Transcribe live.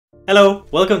Hello,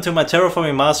 welcome to my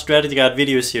Terraforming Mars strategy guide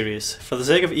video series. For the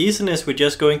sake of easiness, we're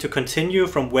just going to continue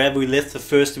from where we left the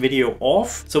first video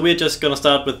off. So we're just gonna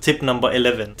start with tip number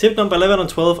 11. Tip number 11 and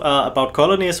 12 are about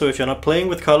colonies, so if you're not playing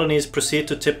with colonies, proceed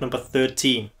to tip number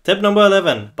 13. Tip number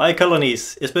 11, buy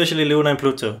colonies, especially Luna and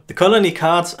Pluto. The colony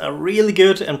cards are really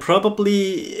good and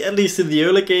probably, at least in the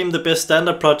early game, the best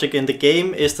standard project in the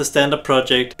game is the standard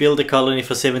project Build a Colony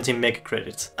for 17 mega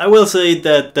credits. I will say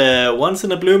that once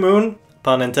in a blue moon,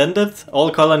 pun intended,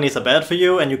 all colonies are bad for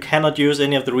you and you cannot use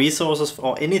any of the resources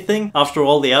or anything. After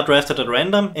all, they are drafted at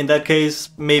random. In that case,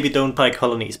 maybe don't buy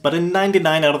colonies. But in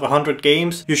 99 out of 100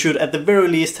 games, you should at the very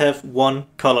least have one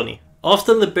colony.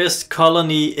 Often the best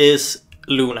colony is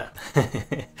Luna.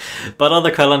 But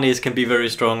other colonies can be very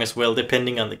strong as well,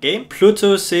 depending on the game.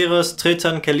 Pluto, Ceres,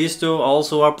 Triton, Callisto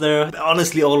also up there.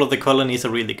 Honestly, all of the colonies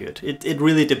are really good. It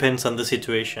really depends on the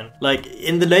situation. Like,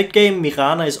 in the late game,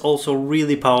 Mirana is also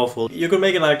really powerful. You can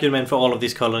make an argument for all of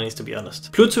these colonies, to be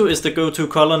honest. Pluto is the go-to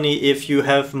colony if you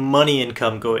have money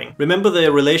income going. Remember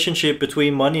the relationship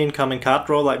between money income and card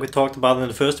draw, like we talked about in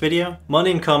the first video?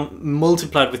 Money income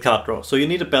multiplied with card draw, so you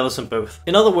need to balance them both.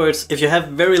 In other words, if you have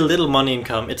very little money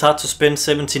income, it's hard to spend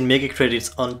 17 mega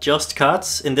credits on just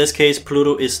cards. In this case,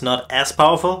 Pluto is not as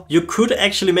powerful. You could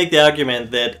actually make the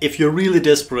argument that if you're really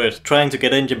desperate trying to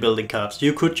get engine building cards,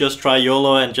 you could just try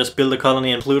YOLO and just build a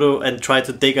colony in Pluto and try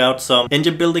to dig out some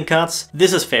engine building cards.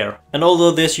 This is fair. And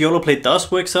although this YOLO play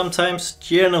does work sometimes,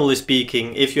 generally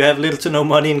speaking, if you have little to no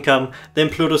money income, then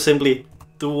Pluto simply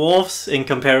dwarfs in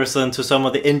comparison to some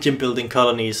of the engine building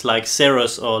colonies like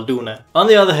Ceres or Luna. On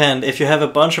the other hand, if you have a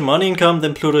bunch of money income,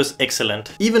 then Pluto is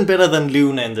excellent. Even better than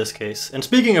Luna in this case. And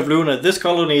speaking of Luna, this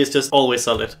colony is just always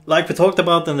solid. Like we talked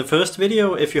about in the first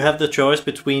video, if you have the choice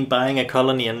between buying a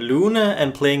colony in Luna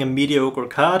and playing a mediocre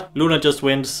card, Luna just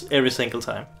wins every single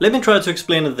time. Let me try to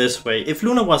explain it this way. If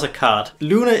Luna was a card,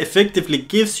 Luna effectively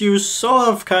gives you sort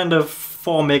of kind of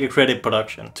 4 mega credit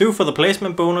production. 2 for the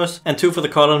placement bonus and 2 for the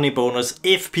colony bonus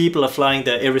if people are flying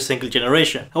there every single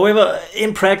generation. However,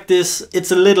 in practice, it's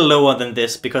a little lower than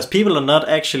this because people are not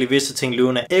actually visiting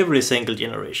Luna every single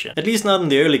generation. At least not in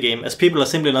the early game, as people are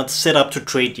simply not set up to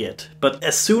trade yet. But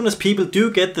as soon as people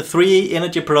do get the 3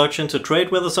 energy production to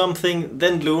trade with or something,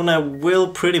 then Luna will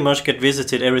pretty much get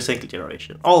visited every single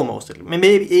generation. Almost,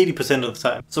 maybe 80% of the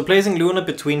time. So placing Luna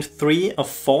between 3 or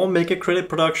 4 mega credit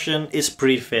production is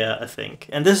pretty fair, I think.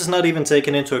 And this is not even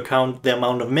taking into account the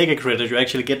amount of mega credit you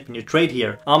actually get when you trade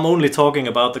here. I'm only talking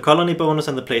about the colony bonus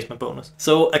and the placement bonus.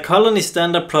 So a colony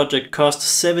standard project costs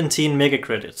 17 mega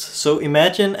credits. So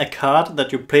imagine a card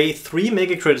that you pay 3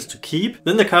 mega credits to keep,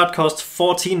 then the card costs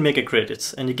 14 mega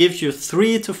credits and it gives you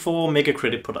 3 to 4 mega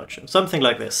credit production. Something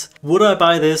like this. Would I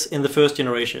buy this in the first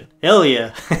generation? Hell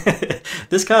yeah!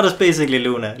 This card is basically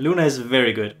Luna. Luna is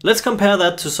very good. Let's compare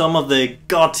that to some of the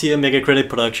god tier mega credit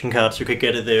production cards you could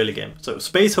get in the early game. So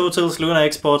Space Hotels, Luna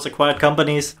Exports, Acquired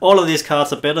Companies, all of these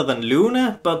cards are better than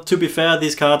Luna, but to be fair,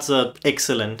 these cards are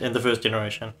excellent in the first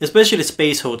generation. Especially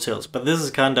Space Hotels, but this is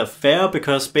kind of fair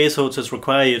because Space Hotels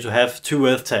require you to have 2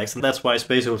 Earth tags, and that's why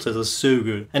Space Hotels is so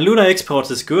good. And Luna Exports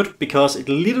is good because it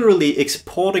literally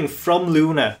exporting from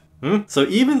Luna. So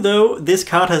even though this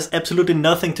card has absolutely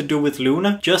nothing to do with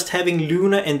Luna, just having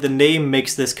Luna in the name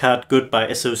makes this card good by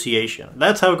association.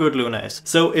 That's how good Luna is.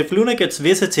 So if Luna gets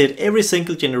visited every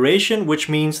single generation, which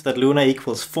means that Luna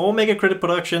equals 4 mega credit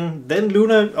production, then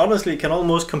Luna honestly can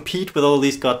almost compete with all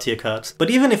these god tier cards.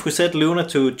 But even if we set Luna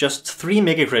to just 3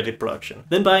 mega credit production,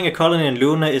 then buying a colony in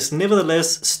Luna is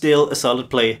nevertheless still a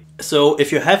solid play. So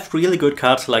if you have really good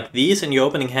cards like these in your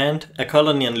opening hand, a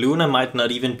colony in Luna might not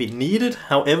even be needed.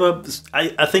 However,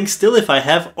 I think still if I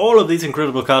have all of these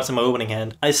incredible cards in my opening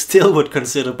hand, I still would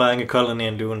consider buying a colony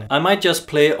in Luna. I might just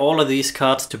play all of these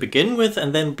cards to begin with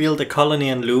and then build a colony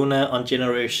in Luna on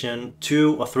generation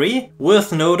 2 or 3.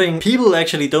 Worth noting, people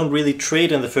actually don't really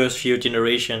trade in the first few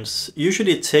generations.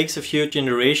 Usually it takes a few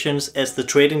generations as the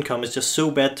trade income is just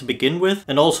so bad to begin with,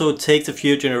 and also it takes a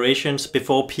few generations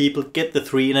before people get the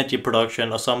 3 energy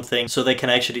production or something so they can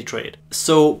actually trade.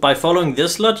 So by following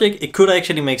this logic, it could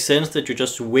actually make sense that you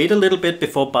just wait a little bit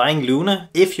before buying Luna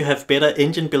if you have better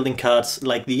engine building cards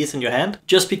like these in your hand.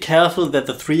 Just be careful that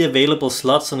the 3 available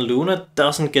slots on Luna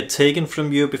doesn't get taken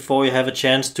from you before you have a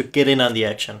chance to get in on the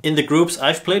action. In the groups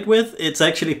I've played with, it's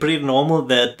actually pretty normal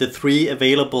that the 3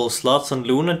 available slots on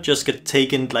Luna just get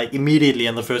taken like immediately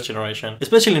in the first generation.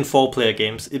 Especially in 4-player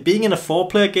games. Being in a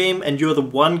 4-player game and you're the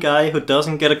one guy who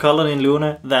doesn't get a colony in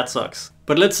Luna, that sucks.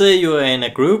 But let's say you're in a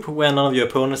group where none of your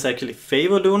opponents actually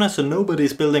favor Luna, so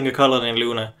nobody's building a colony in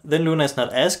Luna. Then Luna is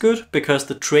not as good because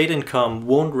the trade income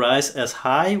won't rise as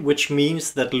high, which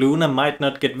means that Luna might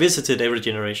not get visited every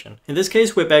generation. In this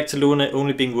case, we're back to Luna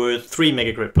only being worth 3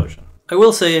 mega grid production. I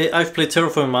will say I've played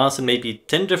Terraforming Mars in maybe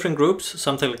 10 different groups,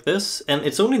 something like this, and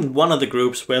it's only in one of the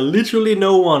groups where literally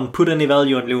no one put any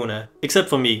value on Luna, except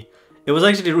for me. It was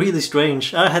actually really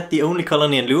strange. I had the only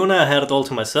colony in Luna, I had it all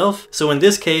to myself, so in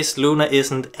this case Luna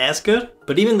isn't as good.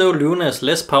 But even though Luna is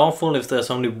less powerful if there's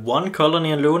only one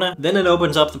colony in Luna, then it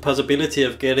opens up the possibility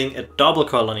of getting a double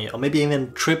colony or maybe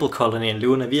even triple colony in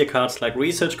Luna via cards like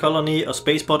Research Colony or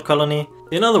Spaceport Colony.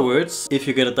 In other words, if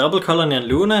you get a double colony in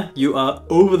Luna, you are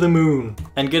over the moon.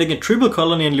 And getting a triple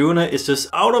colony in Luna is just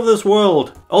out of this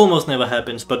world. Almost never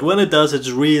happens, but when it does, it's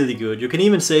really good. You can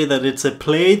even say that it's a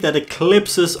play that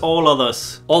eclipses all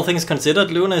others. All things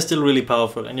considered, Luna is still really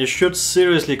powerful, and you should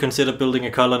seriously consider building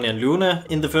a colony in Luna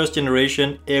in the first generation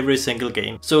every single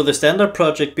game. So the standard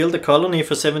project, build a colony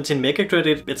for 17 mega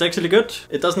credit, it's actually good.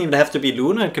 It doesn't even have to be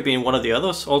Luna, it could be in one of the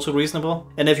others, also reasonable.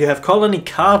 And if you have colony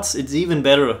cards, it's even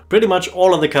better. Pretty much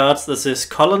all of the cards that says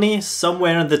colony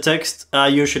somewhere in the text are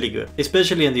usually good,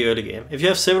 especially in the early game. If you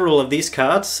have several of these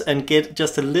cards and get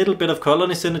just a little bit of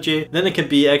colony synergy, then it can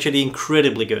be actually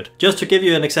incredibly good. Just to give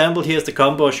you an example, here's the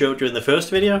combo I showed you in the first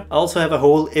video. I also have a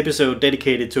whole episode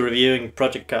dedicated to reviewing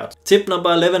project cards. Tip number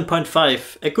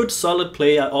 11.5. A good solid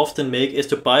play I often make is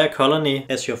to buy a colony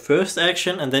as your first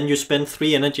action and then you spend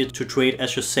 3 energy to trade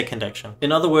as your second action.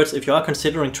 In other words, if you are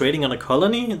considering trading on a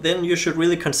colony, then you should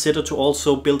really consider to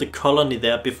also build a colony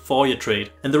there before you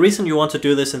trade. And the reason you want to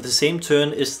do this in the same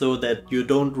turn is so that you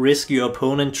don't risk your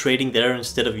opponent trading there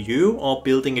instead of you or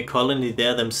building a colony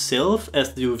there themselves,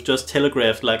 as you've just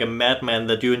telegraphed like a madman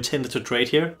that you intended to trade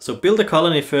here. So build a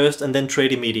colony first and then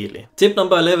trade immediately. Tip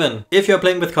number 11. If you're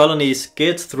playing with colonies,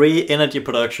 get 3 energy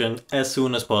production as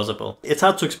soon as possible. It's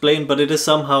hard to explain, but it is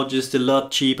somehow just a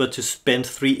lot cheaper to spend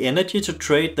 3 energy to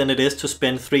trade than it is to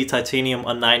spend 3 titanium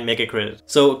or 9 mega credit.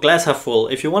 So glass half full.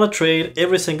 If you want to trade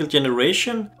every single generation,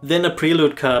 then a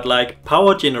prelude card like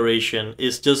power generation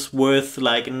is just worth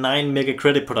like 9 mega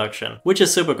credit production, which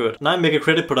is super good. 9 mega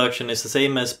credit production is the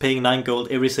same as paying 9 gold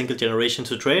every single generation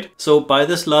to trade. So by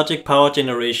this logic, power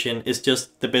generation is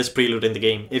just the best prelude in the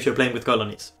game if you're playing with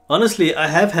colonies. Honestly, I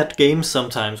have had games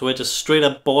sometimes where I just straight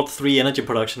up bought 3 energy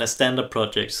production as standard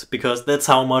projects, because that's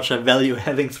how much I value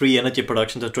having 3 energy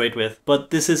production to trade with.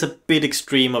 But this is a bit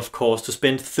extreme, of course, to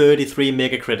spend 33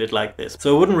 mega credit like this.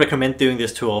 So I wouldn't recommend doing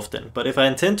this too often. But if I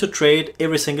intend to trade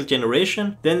every single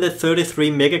generation, then the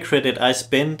 33 mega credit I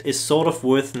spend is sort of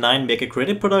worth 9 mega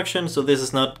credit production, so this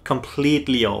is not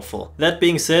completely awful. That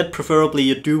being said, preferably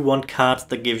you do want cards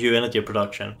that give you energy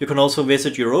production. You can also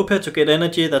visit Europa to get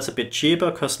energy, that's a bit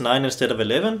cheaper, costs 9 instead of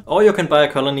 11, or you can buy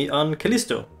a colony on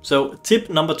Callisto. So tip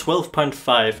number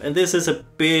 12.5, and this is a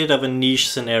bit of a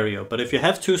niche scenario, but if you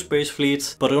have 2 space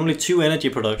fleets but only 2 energy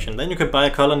production, then you can buy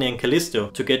a colony in Callisto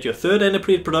to get your 3rd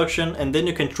energy production, and then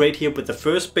you can trade here with the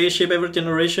 1st spaceship every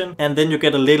generation, and then you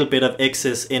get a little bit of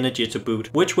excess energy to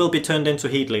boot, which will be turned into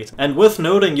heat later. And worth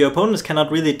noting, your opponents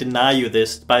cannot really deny you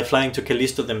this by flying to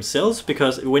Callisto themselves,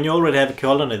 because when you already have a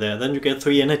colony there, then you get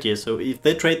 3 energy, so if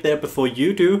they trade there before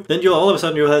you do, then you all of a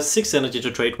sudden you'll have 6 energy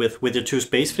to trade with your 2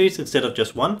 space fleets instead of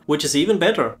just 1, which is even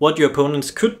better. What your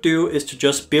opponents could do is to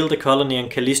just build a colony on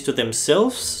Callisto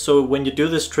themselves, so when you do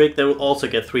this trick they will also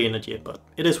get 3 energy, but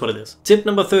it is what it is. Tip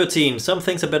number 13. Some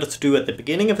things are better to do at the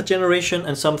beginning of a generation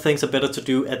and some things are better to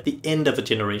do at the end of a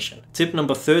generation. Tip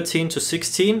number 13 to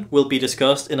 16 will be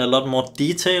discussed in a lot more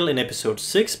detail in episode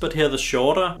 6, but here are the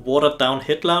shorter, watered down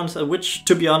headlines, which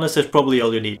to be honest is probably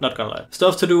all you need, not gonna lie.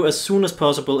 Stuff to do as soon as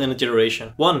possible in a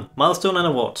generation. 1. Milestone and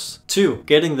awards. 2.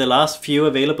 Getting the last few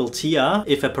available TR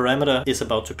if a parameter is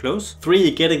about to close.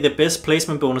 3. Getting the best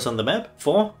placement bonus on the map.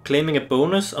 4. Claiming a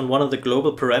bonus on one of the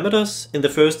global parameters. In the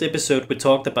first episode we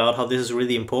talked about how this is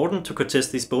really important to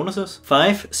contest these bonuses.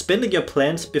 5. Spending your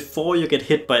plans before you get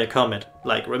hit by a comet.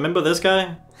 Like, remember this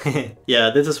guy?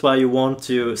 Yeah, this is why you want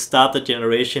to start the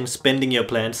generation spending your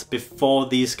plans before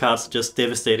these cards are just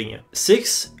devastating you.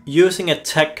 6. Using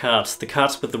attack cards, the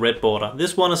cards with the red border.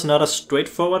 This one is not as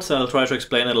straightforward, so I'll try to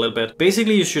explain it a little bit.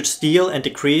 Basically, you should steal and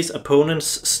decrease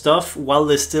opponents' stuff while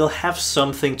they still have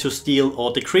something to steal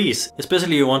or decrease.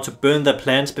 Especially you want to burn their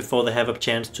plans before they have a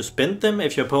chance to spend them.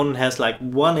 If your opponent has like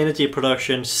 1 energy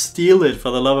production, steal it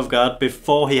for the love of God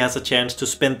before he has a chance to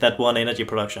spend that 1 energy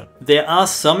production. There are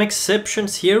some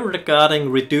exceptions here here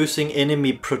regarding reducing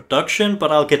enemy production,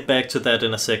 but I'll get back to that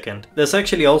in a second. There's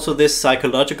actually also this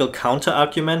psychological counter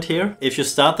argument here. If you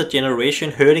start the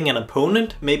generation hurting an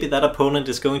opponent, maybe that opponent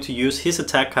is going to use his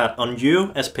attack card on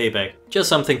you as payback. Just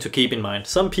something to keep in mind.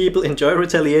 Some people enjoy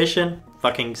retaliation.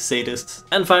 Fucking sadists.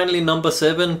 And finally, number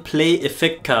 7, play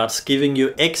effect cards giving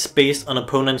you X based on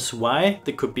opponent's Y.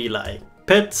 They could be like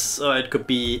pets, or it could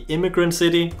be immigrant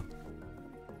city.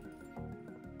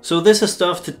 So this is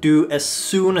stuff to do as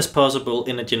soon as possible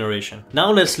in a generation. Now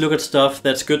let's look at stuff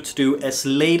that's good to do as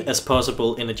late as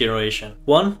possible in a generation.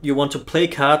 1. You want to play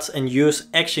cards and use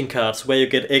action cards where you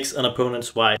get X on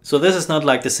opponent's Y. So this is not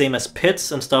like the same as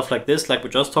pets and stuff like this, like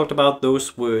we just talked about.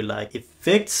 Those were like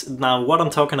effects. Now what I'm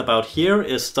talking about here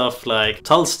is stuff like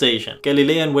Tull Station,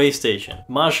 Galilean Way Station,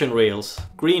 Martian Rails,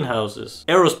 Greenhouses,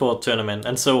 Aerosport Tournament,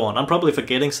 and so on. I'm probably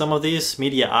forgetting some of these.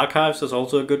 Media Archives is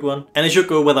also a good one. And it should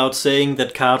go without saying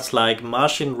that cards like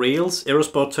Martian Rails,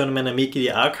 Aerosport Tournament, and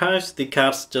Media Archives, the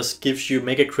cards just gives you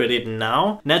mega credit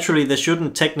now. Naturally, this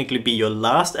shouldn't technically be your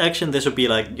last action. This would be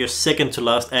like your second to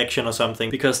last action or something,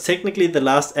 because technically the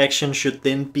last action should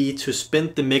then be to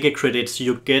spend the mega credits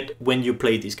you get when you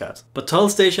play these cards. But Tull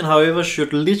Station, however,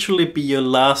 should literally be your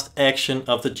last action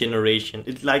of the generation.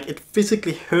 It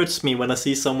physically hurts me when I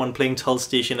see someone playing Tull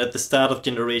Station at the start of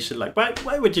generation. Like,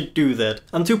 why would you do that?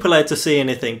 I'm too polite to say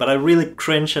anything, but I really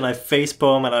cringe and I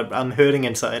facepalm and I'm hurting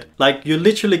inside. Like, you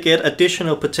literally get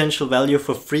additional potential value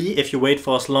for free if you wait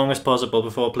for as long as possible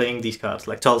before playing these cards,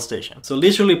 like Tull Station. So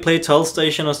literally play Tull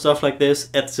Station or stuff like this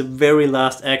at the very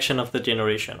last action of the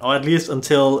generation, or at least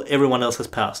until everyone else has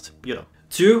passed, you know.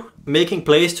 2. Making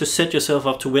plays to set yourself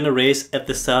up to win a race at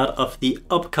the start of the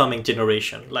upcoming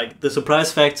generation. Like, the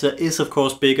surprise factor is of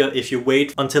course bigger if you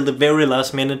wait until the very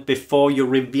last minute before you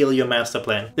reveal your master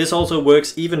plan. This also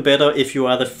works even better if you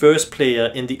are the first player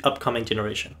in the upcoming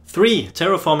generation. 3.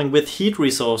 Terraforming with heat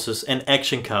resources and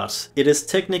action cards. It is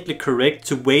technically correct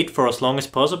to wait for as long as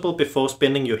possible before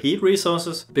spending your heat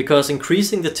resources, because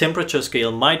increasing the temperature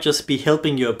scale might just be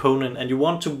helping your opponent, and you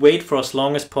want to wait for as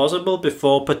long as possible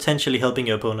before potentially helping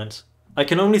your opponents. I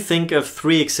can only think of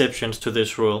 3 exceptions to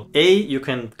this rule. A. You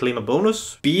can claim a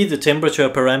bonus. B. The temperature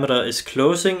parameter is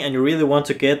closing and you really want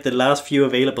to get the last few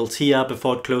available TR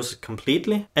before it closes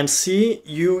completely. And C.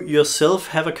 You yourself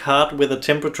have a card with a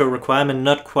temperature requirement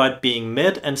not quite being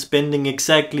met, and spending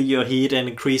exactly your heat and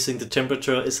increasing the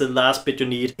temperature is the last bit you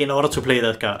need in order to play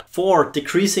that card. 4.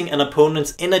 Decreasing an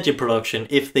opponent's energy production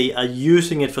if they are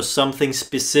using it for something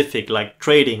specific, like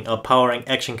trading or powering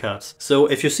action cards. So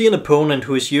if you see an opponent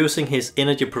who is using his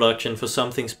energy production for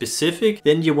something specific,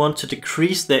 then you want to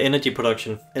decrease their energy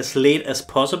production as late as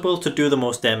possible to do the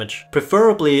most damage,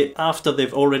 preferably after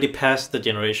they've already passed the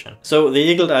generation. So the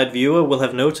eagle-eyed viewer will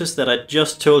have noticed that I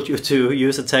just told you to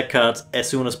use attack cards as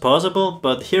soon as possible,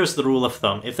 but here's the rule of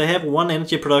thumb. If they have 1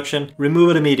 energy production,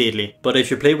 remove it immediately. But if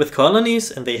you play with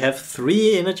colonies and they have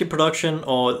 3 energy production,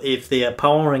 or if they are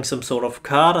powering some sort of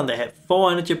card and they have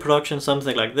 4 energy production,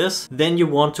 something like this, then you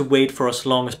want to wait for as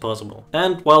long as possible.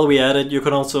 And while we are at it, you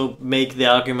can also make the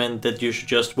argument that you should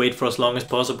just wait for as long as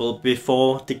possible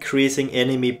before decreasing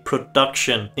enemy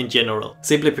production in general.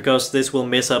 Simply because this will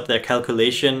mess up their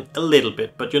calculation a little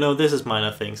bit, but you know, this is minor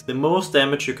things. The most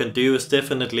damage you can do is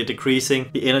definitely decreasing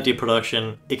the energy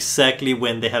production exactly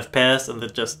when they have passed and they're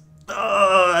just,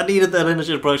 oh, I needed that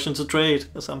energy production to trade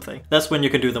or something. That's when you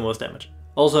can do the most damage.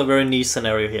 Also a very niche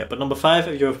scenario here. But number 5,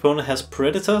 if your opponent has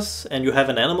predators and you have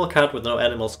an animal card with no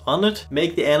animals on it,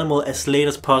 make the animal as late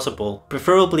as possible.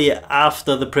 Preferably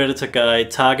after the predator guy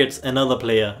targets another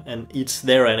player and eats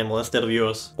their animal instead of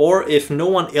yours. Or if no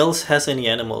one else has any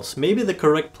animals, maybe the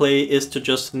correct play is to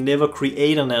just never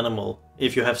create an animal.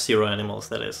 If you have 0 animals,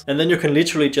 that is. And then you can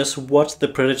literally just watch the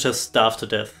predators starve to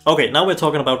death. Okay, now we're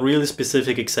talking about really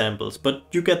specific examples, but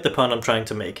you get the point I'm trying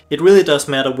to make. It really does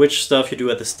matter which stuff you do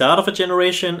at the start of a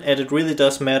generation, and it really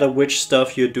does matter which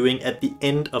stuff you're doing at the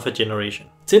end of a generation.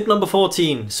 Tip number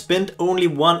 14. Spend only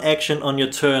 1 action on your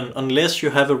turn unless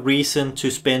you have a reason to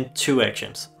spend 2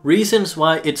 actions. Reasons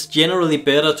why it's generally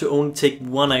better to only take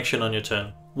 1 action on your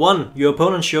turn. 1. Your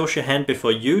opponent shows your hand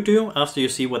before you do. After you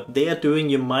see what they are doing,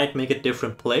 you might make a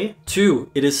different play.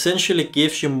 2. It essentially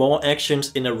gives you more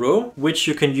actions in a row, which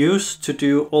you can use to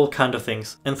do all kind of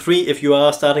things. And 3. If you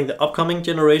are starting the upcoming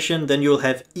generation, then you'll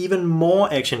have even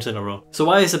more actions in a row. So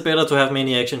why is it better to have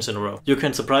many actions in a row? You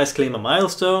can surprise claim a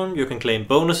milestone, you can claim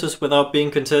bonuses without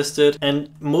being contested, and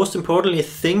most importantly,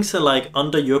 things are like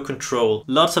under your control.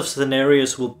 Lots of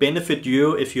scenarios will benefit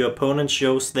you if your opponent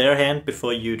shows their hand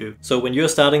before you do. So when you're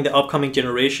starting starting the upcoming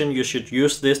generation, you should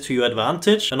use this to your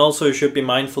advantage. And also you should be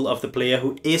mindful of the player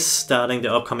who is starting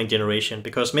the upcoming generation,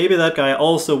 because maybe that guy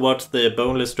also watched the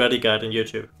boneless strategy guide on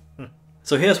YouTube.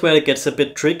 So here's where it gets a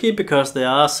bit tricky, because there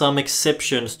are some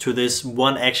exceptions to this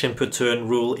 1 action per turn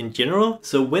rule in general.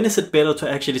 So when is it better to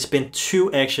actually spend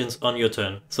 2 actions on your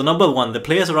turn? So number 1, the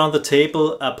players around the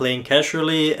table are playing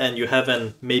casually and you have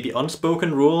an maybe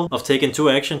unspoken rule of taking 2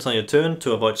 actions on your turn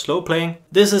to avoid slow playing.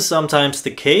 This is sometimes the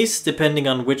case depending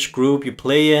on which group you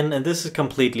play in, and this is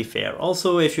completely fair.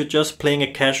 Also, if you're just playing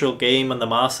a casual game on the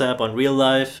Mars app on real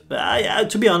life,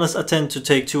 to be honest, I tend to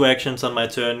take 2 actions on my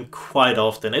turn quite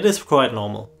often. It is quite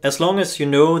normal. As long as you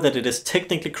know that it is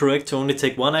technically correct to only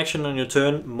take 1 action on your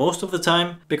turn most of the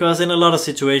time, because in a lot of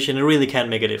situations it really can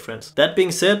make a difference. That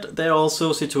being said, there are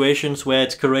also situations where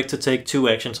it's correct to take 2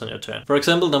 actions on your turn. For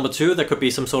example, number 2, there could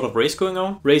be some sort of race going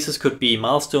on. Races could be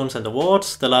milestones and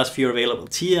awards, the last few available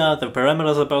tier, the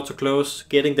parameters are about to close,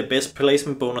 getting the best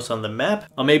placement bonus on the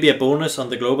map, or maybe a bonus on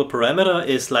the global parameter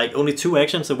is like only 2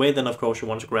 actions away, then of course you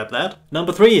want to grab that.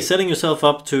 Number 3, setting yourself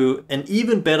up to an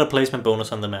even better placement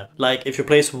bonus on the map. Like if you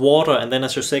place water and then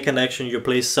as your second action you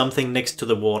place something next to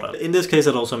the water. In this case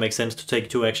it also makes sense to take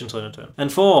 2 actions on your turn.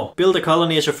 And 4, build a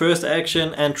colony as your first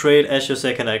action and trade as your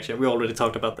second action. We already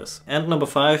talked about this. And number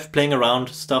 5, playing around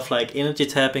stuff like energy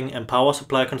tapping and power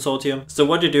supply consortium. So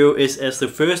what you do is as the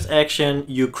first action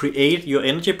you create your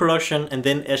energy production, and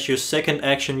then as your second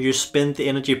action you spend the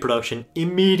energy production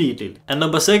immediately. And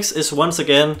number 6 is once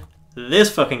again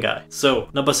this fucking guy. So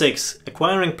number 6,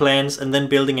 acquiring plants and then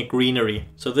building a greenery.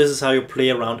 So this is how you play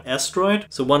around asteroid.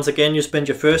 So once again you spend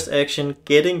your first action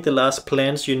getting the last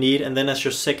plants you need, and then as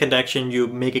your second action you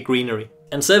make a greenery.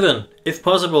 And 7, if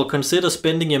possible, consider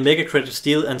spending your mega credit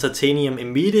steel and titanium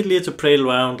immediately to play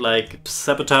around like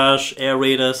sabotage, air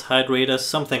raiders, hide raiders,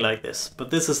 something like this. But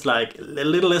this is like a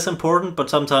little less important, but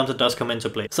sometimes it does come into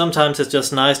play. Sometimes it's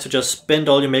just nice to just spend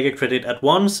all your mega credit at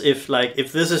once. If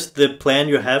this is the plan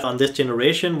you have on this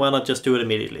generation, why not just do it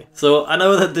immediately? So I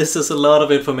know that this is a lot of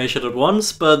information at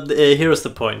once, but here is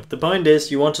the point. The point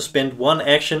is you want to spend 1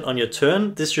 action on your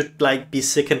turn. This should like be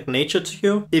second nature to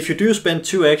you. If you do spend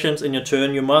 2 actions in your turn,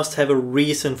 you must have a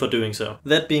reason for doing so.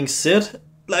 That being said,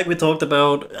 like we talked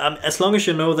about, as long as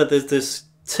you know that this is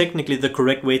technically the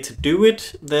correct way to do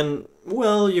it, then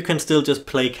well, you can still just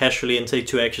play casually and take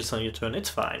 2 actions on your turn, it's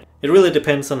fine. It really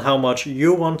depends on how much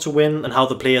you want to win and how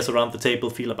the players around the table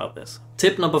feel about this.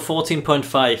 Tip number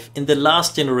 14.5. In the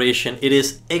last generation, it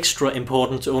is extra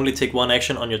important to only take 1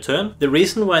 action on your turn. The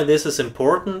reason why this is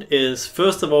important is,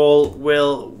 first of all,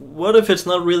 well, what if it's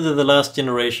not really the last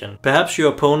generation? Perhaps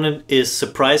your opponent is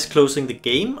surprise closing the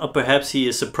game, or perhaps he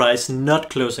is surprised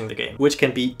not closing the game, which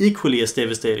can be equally as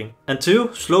devastating. And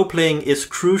 2, slow playing is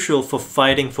crucial for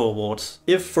fighting for awards.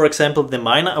 If, for example, the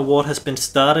minor award has been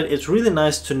started, it's really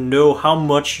nice to know how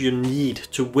much you need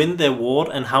to win the award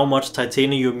and how much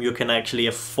titanium you can actually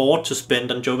afford to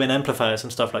spend on Jovian amplifiers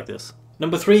and stuff like this.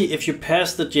 Number 3, if you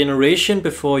pass the generation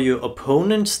before your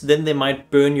opponents, then they might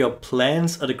burn your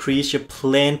plants or decrease your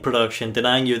plant production,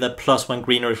 denying you that +1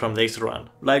 greenery from the extra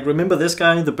round. Like, remember this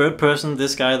guy, the bird person,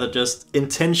 this guy that just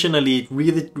intentionally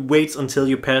really waits until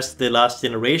you pass the last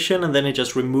generation and then he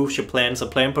just removes your plants or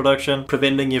plant production,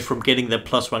 preventing you from getting that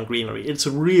 +1 greenery. It's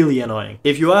really annoying.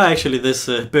 If you are actually this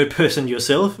bird person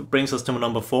yourself, it brings us to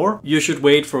number 4, you should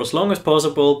wait for as long as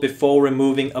possible before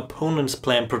removing opponent's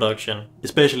plant production,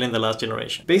 especially in the last generation.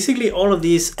 Basically all of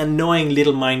these annoying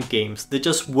little mind games, they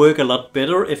just work a lot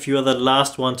better if you are the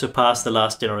last one to pass the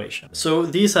last generation. So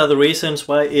these are the reasons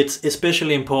why it's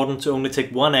especially important to only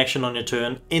take 1 action on your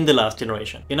turn in the last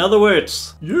generation. In other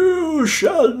words, you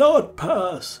shall not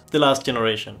pass the last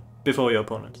generation before your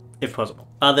opponent, if possible.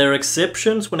 Are there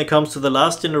exceptions when it comes to the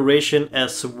last generation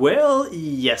as well?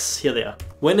 Yes, here they are.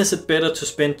 When is it better to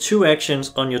spend 2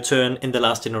 actions on your turn in the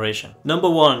last generation? Number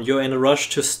 1, you're in a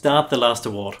rush to start the last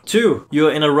award. 2,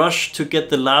 you're in a rush to get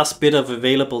the last bit of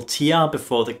available TR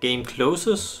before the game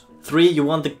closes. 3, you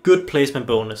want the good placement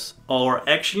bonus. Or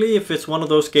actually, if it's one of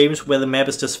those games where the map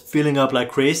is just filling up like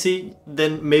crazy,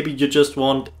 then maybe you just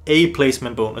want a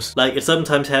placement bonus. Like it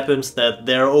sometimes happens that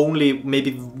there are only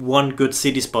maybe 1 good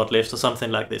city spot left or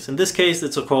something like this. In this case,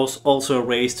 it's of course also a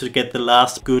race to get the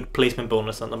last good placement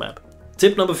bonus on the map.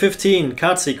 Tip number 15,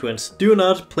 card sequence. Do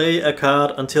not play a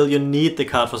card until you need the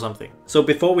card for something. So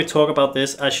before we talk about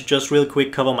this, I should just real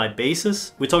quick cover my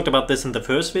bases. We talked about this in the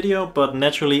first video, but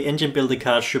naturally engine building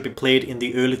cards should be played in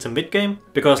the early to mid game,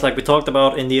 because like we talked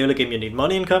about, in the early game you need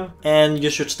money income, and you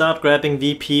should start grabbing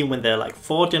VP when there are like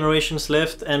 4 generations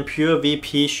left, and pure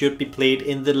VP should be played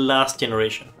in the last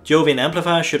generation. Jovian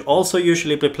Amplifier should also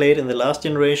usually be played in the last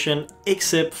generation,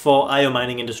 except for IO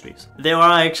mining industries. There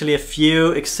are actually a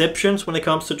few exceptions when it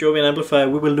comes to Jovian Amplifier.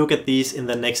 We will look at these in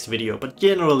the next video, but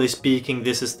generally speaking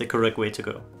this is the correct way to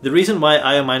go. The reason why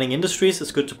IO mining industries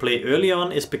is good to play early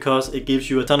on is because it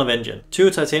gives you a ton of engine. 2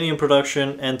 titanium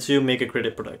production and 2 mega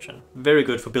credit production. Very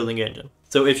good for building engine.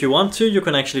 So if you want to, you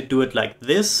can actually do it like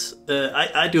this.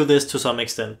 I do this to some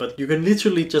extent, but you can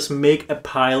literally just make a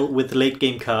pile with late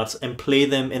game cards and play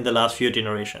them in the last few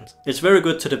generations. It's very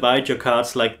good to divide your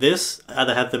cards like this,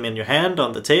 either have them in your hand,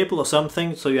 on the table or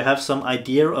something, so you have some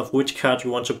idea of which card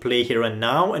you want to play here and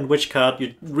now and which card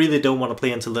you really don't want to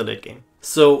play until the late game.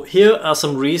 So here are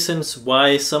some reasons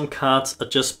why some cards are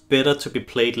just better to be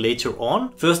played later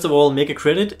on. First of all, Mega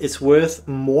Credit is worth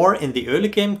more in the early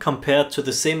game compared to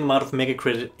the same amount of Mega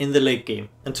Credit in the late game.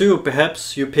 And 2,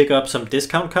 perhaps you pick up some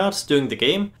discount cards during the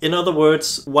game. In other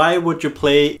words, why would you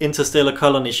play Interstellar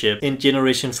Colony Ship in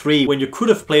Generation 3 when you could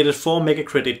have played it for Mega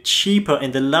Credit cheaper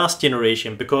in the last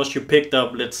generation because you picked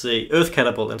up, let's say, Earth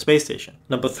Catapult and Space Station?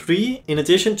 Number 3, in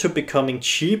addition to becoming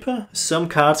cheaper, some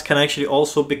cards can actually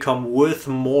also become worth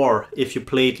more if you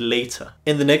play it later.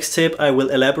 In the next tip I will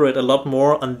elaborate a lot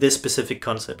more on this specific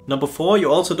concept. Number 4, you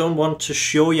also don't want to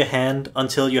show your hand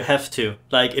until you have to.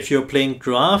 Like if you're playing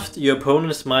draft, your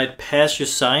opponents might pass you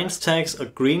science tags or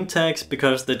green tags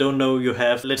because they don't know you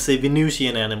have, let's say,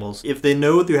 Venusian animals. If they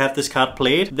know you have this card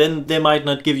played, then they might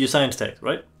not give you science tags,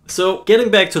 right? So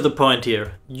getting back to the point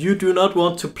here, you do not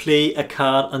want to play a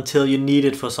card until you need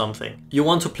it for something. You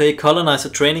want to play Colonizer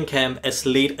Training Camp as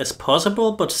late as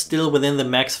possible, but still within the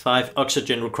max 5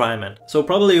 oxygen requirement. So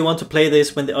probably you want to play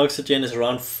this when the oxygen is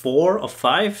around 4 or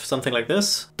 5, something like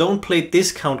this. Don't play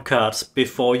discount cards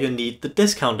before you need the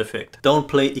discount effect. Don't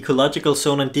play Ecological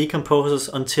Zone and Decomposers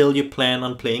until you plan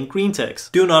on playing green tags.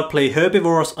 Do not play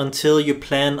Herbivores until you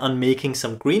plan on making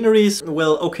some greeneries.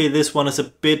 Well, okay, this one is a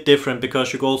bit different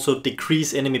because you also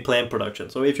decrease enemy plant production.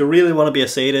 So if you really want to be a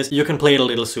sadist, you can play it a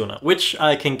little sooner, which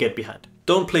I can get behind.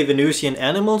 Don't play Venusian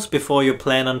animals before you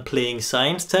plan on playing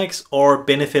science tags or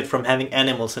benefit from having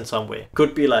animals in some way.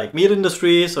 Could be like meat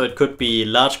industries, or it could be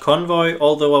large convoy,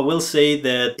 although I will say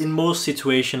that in most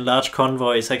situations large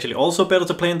convoy is actually also better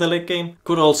to play in the late game.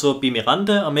 Could also be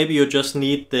Miranda, or maybe you just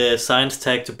need the science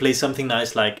tag to play something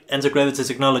nice like anti-gravity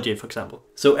technology, for example.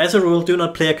 So as a rule, do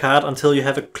not play a card until you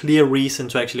have a clear reason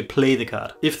to actually play the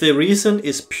card. If the reason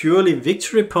is purely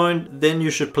victory point, then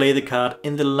you should play the card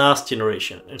in the last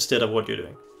generation instead of what you're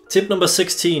doing. Tip number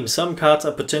 16. Some cards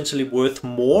are potentially worth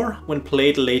more when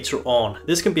played later on.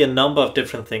 This can be a number of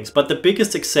different things, but the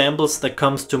biggest examples that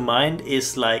comes to mind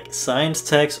is like science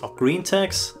tags or green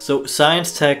tags. So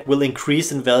science tag will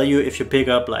increase in value if you pick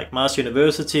up like Mars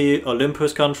University,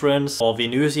 Olympus Conference, or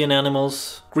Venusian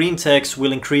animals. Green tags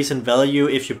will increase in value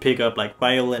if you pick up like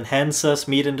bioenhancers,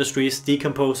 meat industries,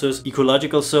 decomposers,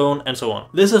 ecological zone, and so on.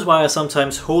 This is why I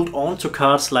sometimes hold on to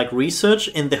cards like research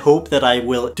in the hope that I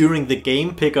will during the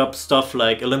game pick up stuff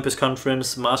like Olympus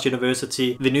Conference, Mars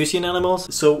University, Venusian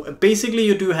animals. So basically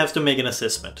you do have to make an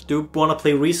assessment. Do you want to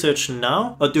play research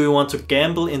now, or do you want to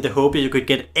gamble in the hope that you could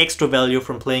get extra value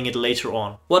from playing it later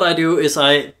on? What I do is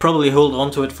I probably hold on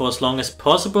to it for as long as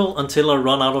possible until I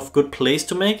run out of good plays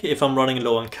to make. If I'm running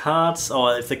low on cards,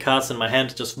 or if the cards in my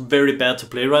hand are just very bad to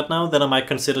play right now, then I might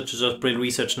consider to just play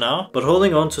research now. But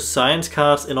holding on to science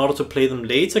cards in order to play them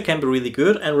later can be really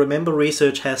good, and remember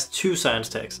research has 2 science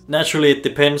tags. Naturally it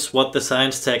depends what the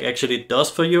science tag actually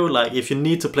does for you. Like if you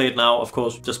need to play it now, of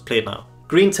course just play it now.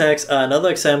 Green tags are another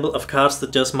example of cards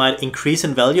that just might increase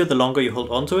in value the longer you hold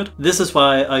on to it. This is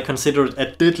why I consider it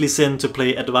a deadly sin to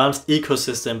play Advanced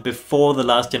Ecosystem before the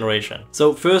last generation.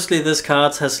 So firstly, this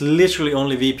card has literally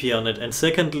only VP on it, and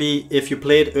secondly, if you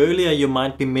play it earlier you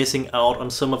might be missing out on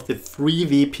some of the free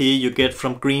VP you get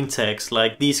from green tags,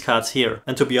 like these cards here.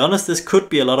 And to be honest, this could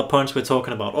be a lot of points we're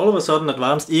talking about. All of a sudden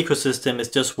Advanced Ecosystem is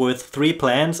just worth 3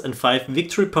 plans and 5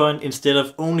 victory points instead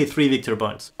of only 3 victory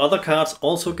points. Other cards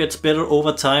also gets better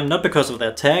over time, not because of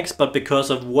their tags, but because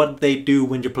of what they do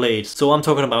when you play it. So I'm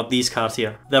talking about these cards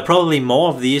here. There are probably more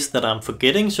of these that I'm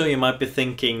forgetting, so you might be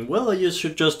thinking, well, you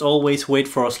should just always wait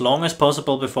for as long as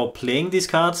possible before playing these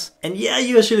cards. And yeah,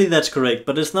 usually that's correct,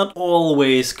 but it's not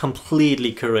always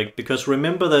completely correct, because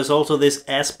remember there's also this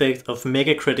aspect of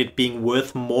mega credit being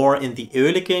worth more in the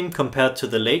early game compared to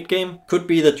the late game. Could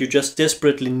be that you just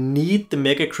desperately need the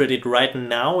mega credit right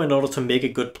now in order to make a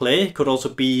good play. Could also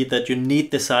be that you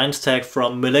need the science tag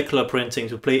from molecular printing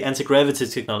to play anti-gravity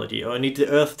technology, or you need the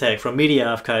earth tag from media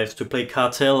archives to play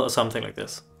cartel or something like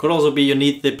this. Could also be you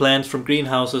need the plants from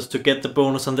greenhouses to get the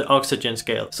bonus on the oxygen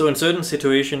scale. So in certain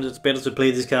situations it's better to play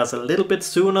these cards a little bit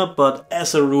sooner, but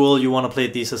as a rule you want to play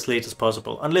these as late as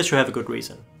possible, unless you have a good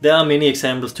reason. There are many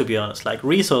examples to be honest, like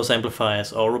resource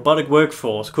amplifiers or robotic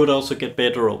workforce could also get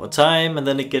better over time, and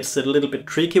then it gets a little bit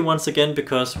tricky once again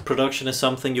because production is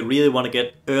something you really want to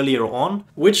get earlier on.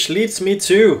 Which leads me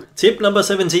to tip number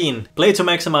 17. Play to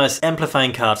maximize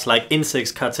amplifying cards like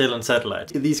insects, cartel and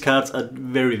satellites. These cards are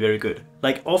very good.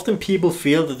 Like, often people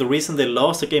feel that the reason they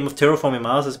lost a game of Terraforming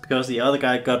Mars is because the other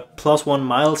guy got +1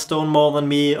 milestone more than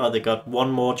me, or they got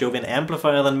 1 more Jovian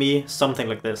amplifier than me, something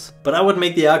like this. But I would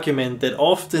make the argument that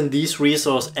often these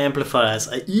resource amplifiers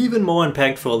are even more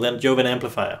impactful than Jovian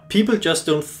amplifier. People just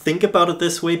don't think about it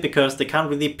this way because they can't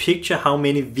really picture how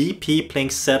many VP playing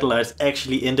satellites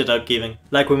actually ended up giving.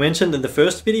 Like we mentioned in the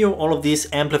first video, all of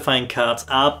these amplifying cards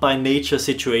are by nature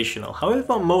situational.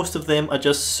 However, most of them are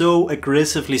just so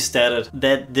aggressively statted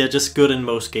that they're just good in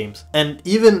most games. And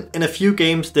even in a few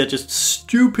games they're just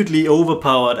stupidly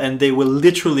overpowered and they will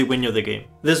literally win you the game.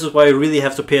 This is why you really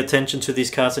have to pay attention to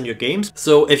these cards in your games.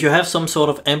 So if you have some sort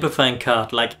of amplifying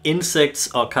card like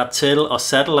insects or cartel or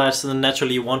satellites, then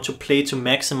naturally you want to play to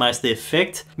maximize the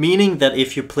effect. Meaning that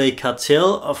if you play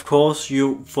cartel, of course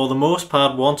you for the most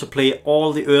part want to play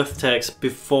all the earth tags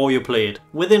before you play it,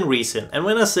 within reason. And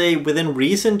when I say within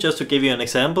reason, just to give you an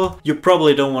example, you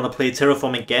probably don't want to play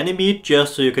Terraforming Ganymede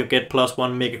just so you can get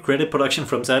 +1 mega credit production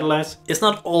from satellites. It's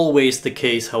not always the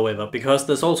case, however, because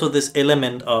there's also this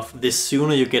element of the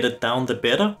sooner you get it down the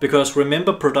better, because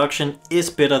remember, production is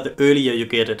better the earlier you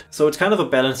get it. So it's kind of a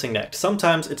balancing act.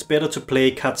 Sometimes it's better to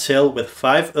play cartel with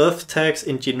 5 earth tags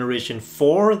in generation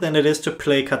 4 than it is to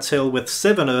play cartel with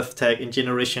 7 earth tag in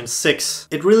generation 6.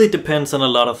 It really depends on a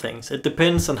lot of things. It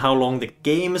depends on how long the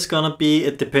game is gonna be.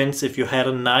 It depends if you had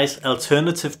a nice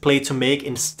alternative play to make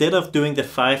instead of doing the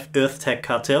 5 earth tag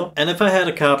cartel. And if I had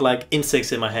a card like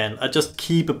insects in my hand, I just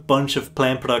keep a bunch of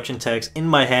plant production tags in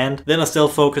my hand, then I still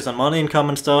focus on money income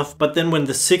and stuff. But then when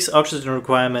the 6 oxygen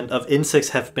requirement of insects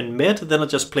have been met, then I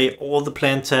just play all the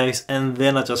plant tags and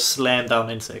then I just slam down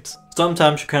insects.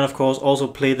 Sometimes you can of course also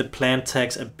play the plant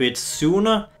tags a bit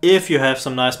sooner if you have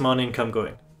some nice money income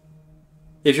going.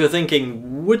 If you're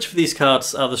thinking which of these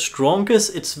cards are the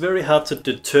strongest, it's very hard to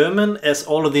determine as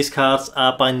all of these cards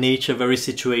are by nature very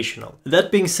situational.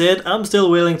 That being said, I'm still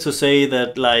willing to say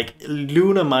that like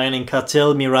Luna Mining,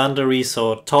 Cartel, Miranda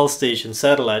Resort, Toll Station,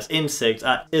 Satellites, Insects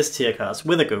are S tier cards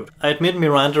with a goat. I admit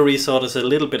Miranda Resort is a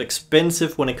little bit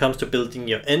expensive when it comes to building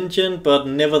your engine, but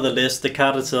nevertheless the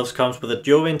card itself comes with a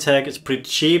Jovian tag, it's pretty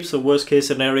cheap, so worst case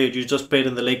scenario you just play it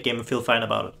in the late game and feel fine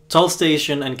about it. Toll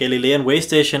Station and Galilean Way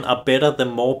Station are better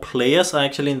than more players are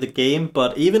actually in the game,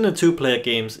 but even in 2-player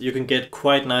games you can get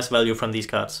quite nice value from these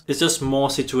cards. It's just more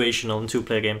situational in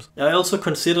 2-player games. I also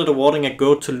considered awarding a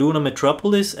goat to Luna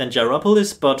Metropolis and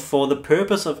Gyropolis, but for the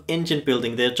purpose of engine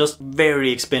building they're just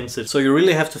very expensive, so you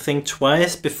really have to think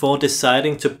twice before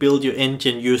deciding to build your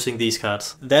engine using these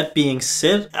cards. That being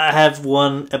said, I have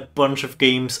won a bunch of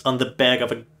games on the back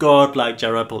of a god like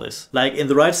Gyropolis. Like in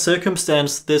the right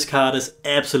circumstance, this card is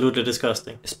absolutely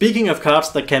disgusting. Speaking of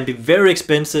cards that can be very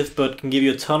expensive but can give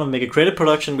you a ton of mega credit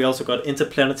production, we also got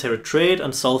Interplanetary Trade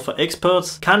and Sulfur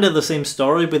Exports. Kinda the same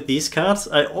story with these cards.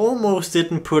 I almost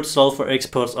didn't put Sulfur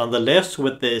Exports on the left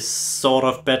with this sort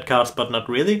of bad cards, but not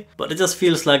really. But it just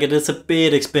feels like it is a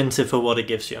bit expensive for what it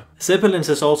gives you. Zeppelins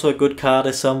is also a good card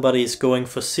if somebody is going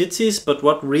for cities, but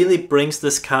what really brings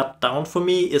this card down for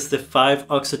me is the 5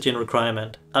 oxygen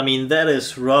requirement. I mean, that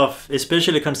is rough,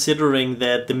 especially considering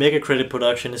that the mega credit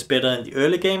production is better in the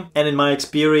early game, and in my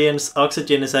experience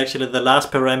oxygen is actually the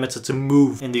last parameter to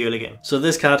move in the early game. So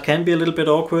this card can be a little bit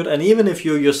awkward, and even if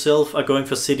you yourself are going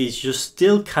for cities, you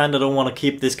still kinda don't want to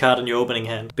keep this card in your opening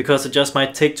hand, because it just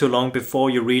might take too long before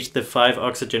you reach the 5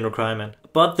 oxygen requirement.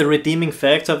 but the redeeming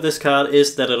factor of this card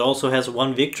is that it also has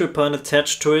 1 victory point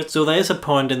attached to it, so there is a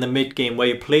point in the mid game where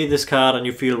you play this card and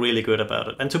you feel really good about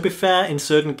it. And to be fair, in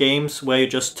certain games where you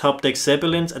just top deck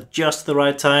Zeppelins at just the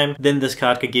right time, then this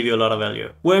card can give you a lot of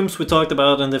value. Worms we talked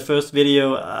about in the first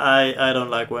video, I don't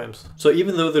like worms. So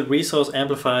even though the resource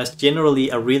amplifiers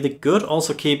generally are really good,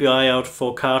 also keep your eye out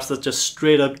for cards that just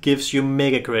straight up gives you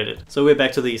mega credit. So we're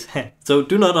back to these. So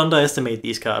do not underestimate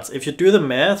these cards. If you do the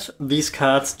math, these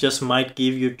cards just might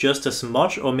give you just as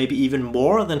much or maybe even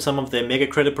more than some of the mega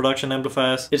credit production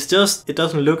amplifiers. It's just, it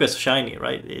doesn't look as shiny,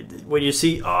 right? When you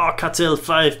see, oh, Cartel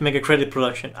 5 mega credit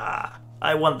production,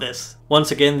 I want this. Once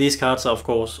again, these cards are of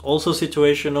course also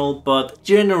situational, but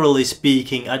generally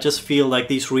speaking, I just feel like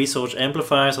these resource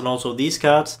amplifiers and also these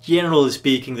cards, generally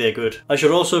speaking, they're good. I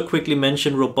should also quickly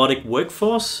mention Robotic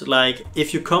Workforce. Like,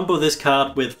 if you combo this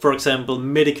card with, for example,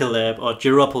 Medical Lab or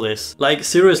Gyropolis, like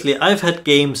seriously, I've had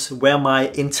games where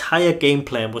my entire game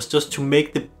plan was just to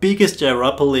make the biggest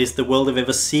Gyropolis the world have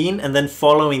ever seen, and then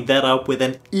following that up with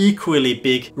an equally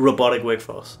big Robotic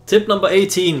Workforce. Tip number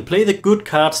 18, play the good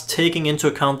cards taking into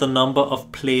account the number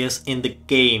of players in the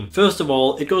game. First of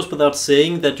all, it goes without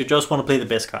saying that you just want to play the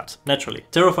best cards, naturally.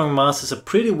 Terraforming Mars is a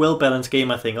pretty well balanced game,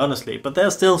 I think, honestly, but there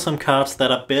are still some cards that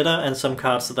are better and some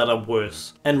cards that are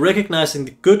worse. And recognizing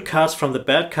the good cards from the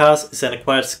bad cards is an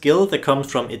acquired skill that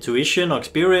comes from intuition or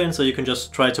experience, so you can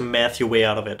just try to math your way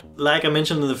out of it. Like I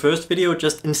mentioned in the first video,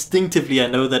 just instinctively I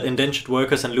know that Indentured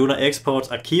Workers and Lunar Exports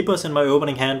are keepers in my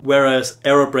opening hand, whereas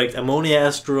Aerobraked Ammonia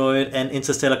Asteroid and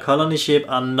Interstellar Colony Ship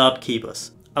are not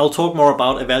keepers. I'll talk more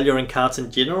about evaluating cards in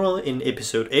general in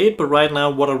episode 8, but right now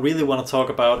what I really want to talk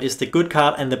about is the good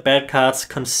card and the bad cards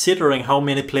considering how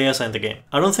many players are in the game.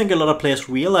 I don't think a lot of players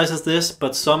realizes this,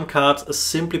 but some cards are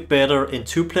simply better in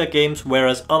 2-player games,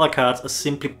 whereas other cards are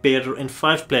simply better in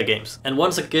 5-player games. And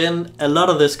once again, a lot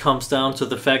of this comes down to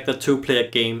the fact that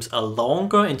 2-player games are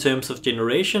longer in terms of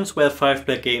generations, where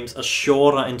 5-player games are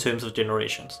shorter in terms of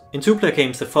generations. In 2-player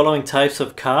games, the following types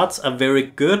of cards are very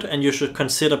good and you should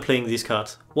consider playing these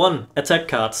cards. 1. Attack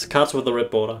cards, cards with a red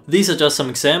border. These are just some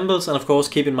examples, and of course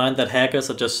keep in mind that hackers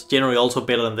are just generally also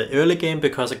better in the early game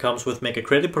because it comes with mega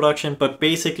credit production, but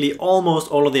basically almost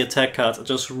all of the attack cards are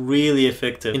just really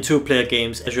effective in 2-player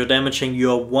games as you're damaging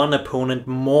your one opponent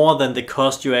more than the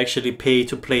cost you actually pay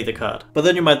to play the card. But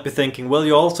then you might be thinking, well,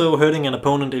 you're also hurting an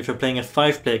opponent if you're playing a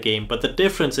 5-player game, but the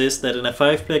difference is that in a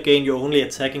 5-player game you're only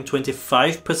attacking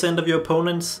 25% of your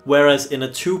opponents, whereas in a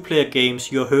 2-player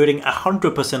games you're hurting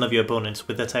 100% of your opponents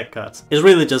with attack cards. It's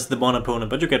really just the one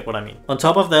opponent, but you get what I mean. On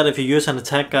top of that, if you use an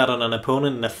attack card on an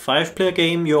opponent in a 5-player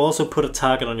game, you also put a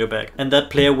target on your back, and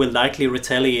that player will likely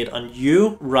retaliate on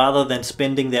you rather than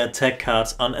spending their attack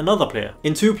cards on another player.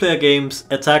 In 2-player games,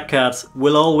 attack cards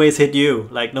will always hit you,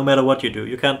 like no matter what you do.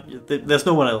 You can't, there's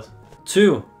no one else.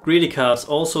 2. Greedy cards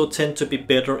also tend to be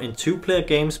better in 2-player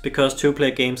games because 2-player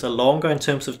games are longer in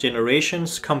terms of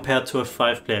generations compared to a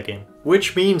 5-player game.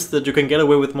 Which means that you can get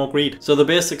away with more greed. So the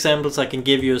best examples I can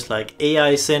give you is like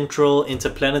AI Central,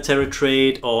 Interplanetary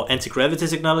Trade or Anti-Gravity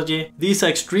Technology. These are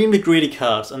extremely greedy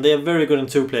cards and they are very good in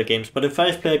 2-player games, but in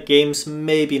 5-player games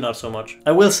maybe not so much.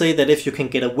 I will say that if you can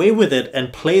get away with it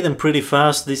and play them pretty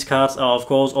fast, these cards are of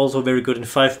course also very good in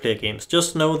 5-player games.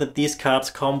 Just know that these cards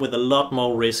come with a lot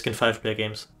more risk in 5-player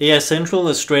games. AI Central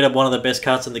is straight up one of the best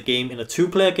cards in the game in a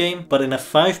 2-player game, but in a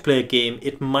 5-player game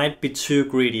it might be too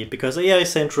greedy because AI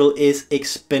Central is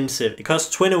expensive. It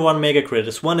costs 21 mega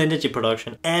credits, 1 energy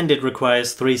production, and it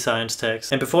requires 3 science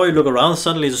tags. And before you look around,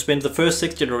 suddenly you spend the first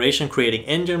 6 generation creating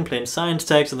engine, playing science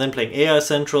tags, and then playing AI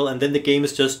Central, and then the game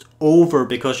is just over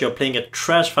because you're playing a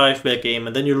trash 5-player game,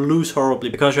 and then you lose horribly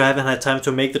because you haven't had time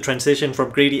to make the transition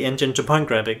from greedy engine to point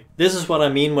grabbing. This is what I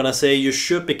mean when I say you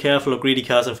should be careful of greedy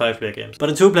cards in 5-player games. But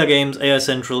in 2-player games, AI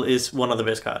Central is one of the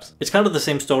best cards. It's kind of the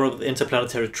same story with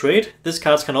Interplanetary Trade. This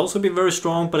card can also be very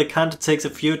strong, but it kind of takes a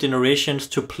few generations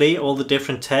to play all the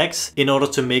different tags in order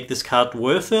to make this card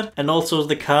worth it. And also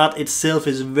the card itself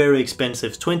is very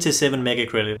expensive, 27 mega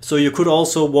credit. So you could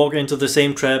also walk into the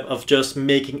same trap of just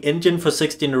making engine for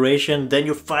 6 generations, then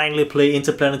you finally play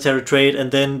Interplanetary Trade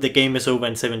and then the game is over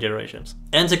in 7 generations.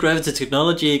 Anti-Gravity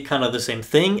Technology, kind of the same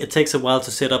thing. It takes a while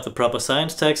to set up the proper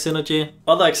science tag synergy.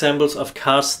 Other examples of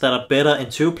cards that are better in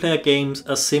 2-player games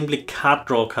are simply card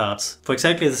draw cards. For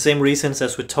exactly the same reasons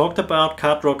as we talked about,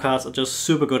 card draw cards are just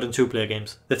super good in 2-player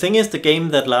games. The thing is, the game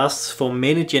that lasts for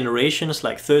many generations,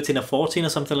 like 13 or 14 or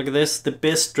something like this, the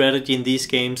best strategy in these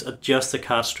games are just the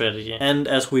card strategy. And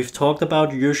as we've talked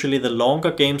about, usually the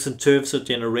longer games in terms of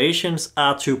generations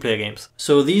are 2-player games.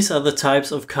 So these are the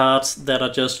types of cards that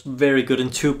are just very good in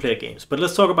 2-player games. But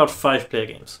let's talk about 5-player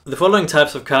games. The following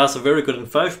types of cards are very good in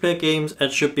 5-player games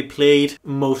and should be played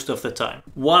most of the time.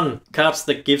 1. Cards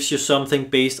that gives you something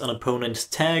based on opponent's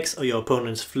tags or your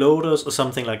opponent's floaters or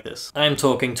something like this. I'm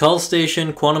talking Toll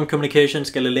Station, Quantum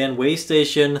Communications, Galilean Way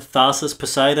Station, Tharsis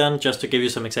Poseidon, just to give you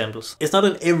some examples. It's not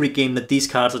in every game that these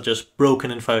cards are just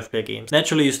broken in 5-player games.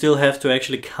 Naturally, you still have to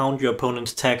actually count your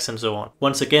opponent's tags and so on.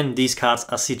 Once again, these cards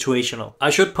are situational. I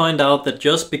should point out that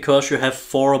just because you have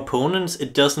 4 opponents,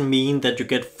 it doesn't mean that you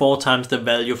get 4 times the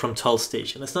value from Toll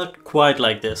Station. It's not quite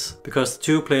like this, because the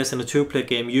 2 players in a 2-player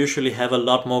game usually have a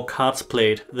lot more cards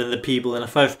played than the people in a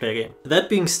 5-player game. That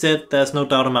being said, there's no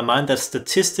doubt in my mind that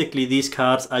statistically these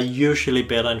cards are usually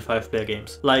better in 5-player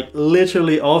games. Like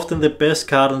literally often the best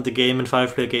card in the game in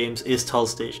 5-player games is Toll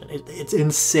Station. It's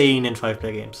insane in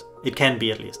 5-player games. It can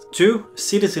be at least. 2.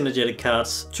 City synergetic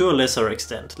cards to a lesser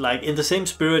extent. Like in the same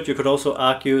spirit, you could also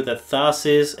argue that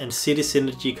Tharsis and city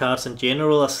synergy cards in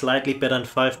general are slightly better in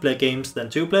 5-player games than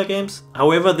 2-player games.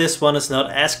 However, this one is not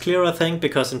as clear, I think,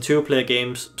 because in 2-player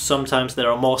games sometimes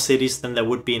there are more cities than there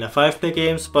would be in a 5-player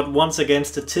games, but once again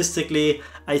statistically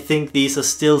I think these are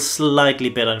still slightly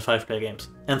better in 5-player games.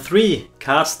 And 3.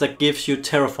 Cards that gives you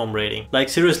terraform rating. Like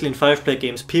seriously, in 5-player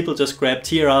games people just grab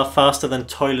TRR faster than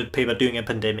toilet paper during a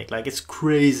pandemic. Like it's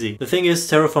crazy. The thing is,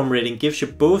 terraform rating gives you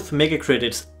both mega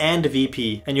credits and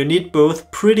VP, and you need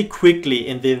both pretty quickly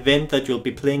in the event that you'll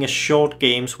be playing a short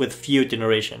games with few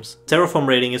generations. Terraform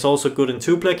rating is also good in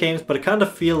 2-player games, but I kind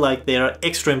of feel like they are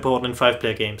extra important in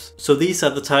 5-player games. So these are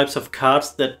the types of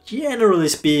cards that generally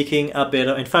speaking are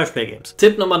better in 5-player games.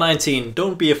 Tip number 19.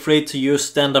 Don't be afraid to use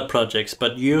standard projects,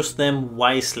 but use them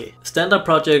wisely. Standard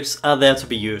projects are there to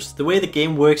be used. The way the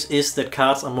game works is that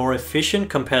cards are more efficient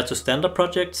compared to standard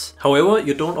projects. However,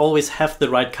 you don't always have the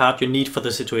right card you need for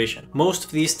the situation. Most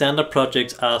of these standard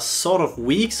projects are sort of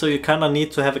weak, so you kinda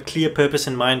need to have a clear purpose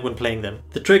in mind when playing them.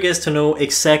 The trick is to know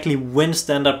exactly when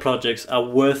standard projects are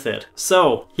worth it.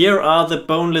 So, here are the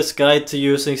boneless guide to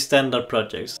using standard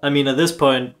projects. I mean, at this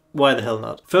point, why the hell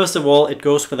not? First of all, it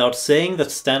goes without saying that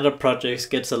standard projects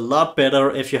gets a lot better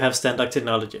if you have standard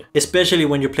technology, especially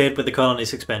when you play it with the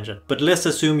colonies expansion. But let's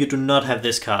assume you do not have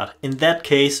this card. In that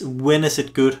case, when is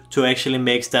it good to actually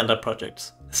make standard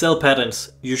projects? Sell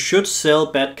patterns. You should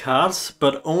sell bad cards,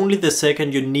 but only the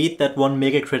second you need that 1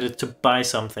 mega credit to buy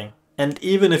something. And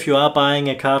even if you are buying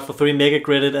a card for 3 mega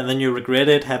credit and then you regret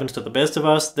it, happens to the best of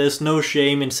us, there's no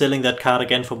shame in selling that card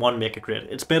again for 1 mega credit.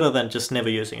 It's better than just never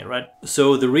using it, right?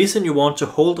 So the reason you want to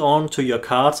hold on to your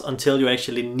cards until you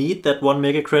actually need that 1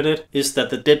 mega credit is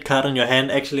that the dead card in your hand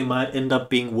actually might end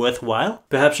up being worthwhile.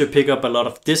 Perhaps you pick up a lot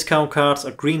of discount cards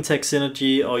or green tag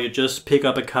synergy, or you just pick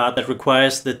up a card that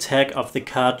requires the tag of the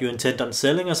card you intend on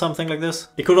selling or something like this.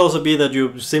 It could also be that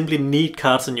you simply need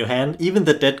cards in your hand, even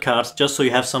the dead cards, just so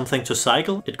you have something to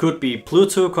cycle. It could be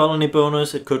Pluto colony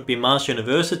bonus, it could be Mars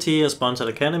University or sponsored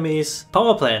academies.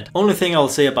 Power plant. Only thing I'll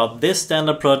say about this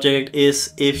standard project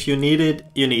is if you need it,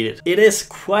 you need it. It is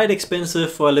quite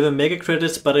expensive for 11 mega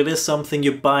credits, but it is something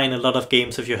you buy in a lot of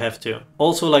games if you have to.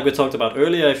 Also, like we talked about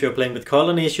earlier, if you're playing with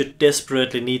colonies, you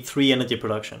desperately need 3 energy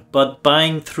production. But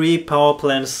buying 3 power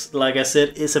plants, like I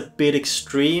said, is a bit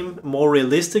extreme. More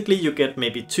realistically, you get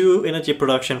maybe 2 energy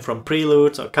production from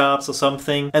preludes or cards or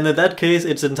something. And in that case,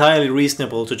 it's entirely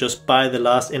reasonable to just buy the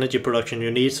last energy production you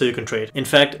need so you can trade. In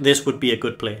fact, this would be a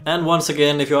good play. And once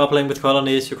again, if you are playing with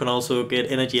colonies, you can also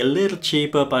get energy a little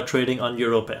cheaper by trading on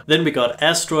Europa. Then we got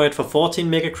Asteroid for 14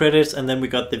 mega credits, and then we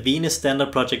got the Venus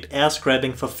standard project Air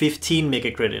Scrapping for 15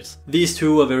 mega credits. These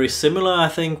two are very similar, I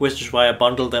think, which is why I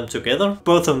bundled them together.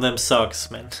 Both of them sucks,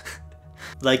 man.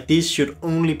 Like, these should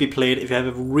only be played if you have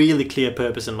a really clear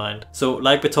purpose in mind. So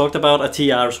like we talked about, a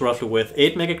TR is roughly worth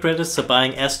 8 mega credits, so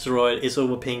buying Asteroid is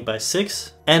overpaying by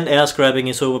 6. And Air Scrapping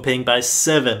is overpaying by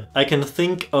 7. I can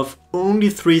think of only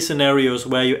 3 scenarios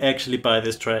where you actually buy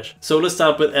this trash. So let's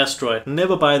start with Asteroid.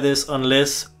 Never buy this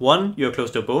unless 1. You're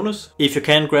close to a bonus. If you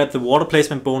can grab the water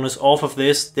placement bonus off of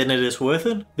this, then it is worth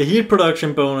it. The heat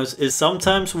production bonus is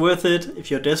sometimes worth it if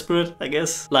you're desperate, I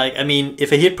guess. Like, I mean,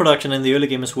 if a heat production in the early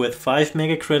game is worth 5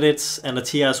 mega credits and a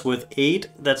TR is worth 8,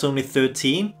 that's only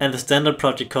 13. And the standard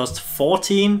project costs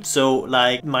 14, so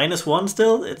like -1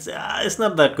 still, it's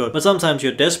not that good. But sometimes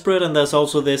you're desperate, and there's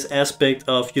also this aspect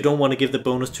of you don't want to give the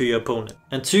bonus to your opponent.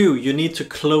 And 2, you need to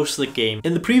close the game.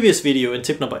 In the previous video, in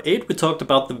tip number 8, we talked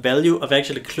about the value of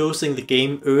actually closing the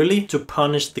game early to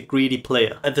punish the greedy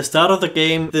player. At the start of the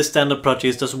game, this standard project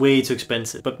is just way too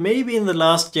expensive. But maybe in the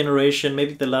last generation,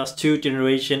 maybe the last 2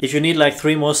 generations, if you need like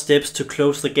 3 more steps to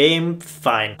close the game,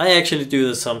 fine. I actually do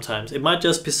this sometimes. It might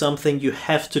just be something you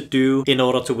have to do in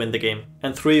order to win the game.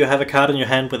 And 3, you have a card in your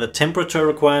hand with a temperature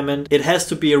requirement. It has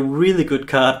to be a really good good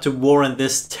card to warrant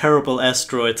this terrible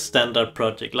asteroid standard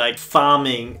project, like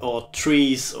farming or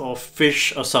trees or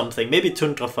fish or something, maybe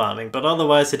tundra farming, but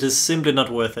otherwise it is simply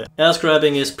not worth it. Air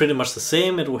scrapping is pretty much the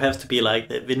same. It will have to be like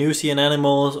the Venusian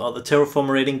animals or the terraform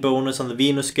rating bonus on the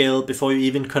Venus scale before you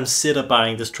even consider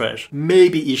buying this trash.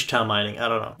 Maybe Ishtar mining, I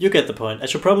don't know. You get the point.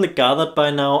 As you probably gathered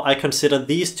by now, I consider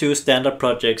these two standard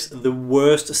projects the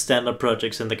worst standard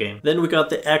projects in the game. Then we got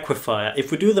the Aquifer.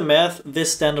 If we do the math,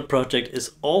 this standard project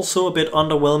is also a bit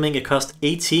underwhelming. It costs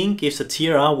 18, gives a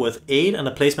TRR worth 8 and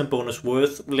a placement bonus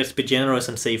worth, let's be generous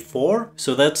and say 4.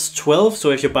 So that's 12.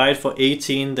 So if you buy it for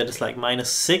 18, then it's like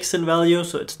minus 6 in value,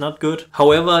 so it's not good.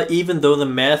 However, even though the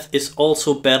math is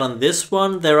also bad on this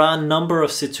one, there are a number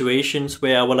of situations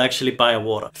where I will actually buy a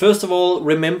water. First of all,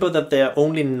 remember that there are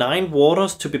only 9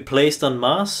 waters to be placed on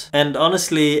Mars, and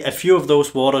honestly, a few of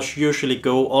those waters usually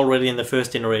go already in the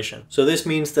first generation. So this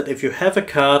means that if you have a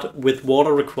card with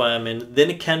water requirement, then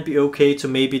it can be okay to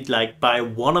maybe like buy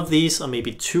one of these or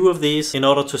maybe 2 of these in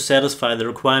order to satisfy the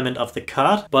requirement of the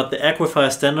card. But the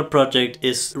Aquifer standard project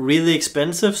is really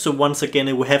expensive, so once again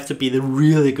it will have to be the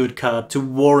really good card to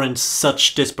warrant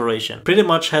such desperation. Pretty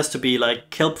much has to be like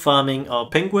kelp farming or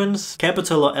penguins.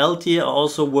 Capital or algae are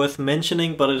also worth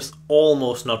mentioning, but it's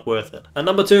almost not worth it. And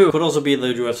number 2 could also be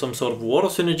that you have some sort of water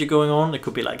synergy going on. It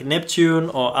could be like Neptune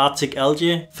or Arctic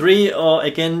algae. 3, or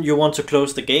again, you want to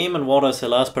close the game and water is the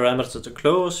last parameter to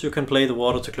close. You can play the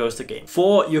water to close the game.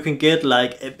 4, you can get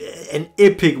like an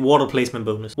epic water placement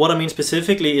bonus. What I mean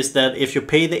specifically is that if you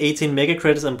pay the 18 mega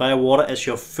credits and buy a water as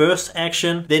your first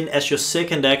action, then as your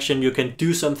second action you can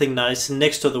do something nice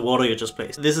next to the water you just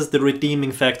placed. This is the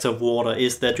redeeming factor of water,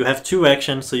 is that you have 2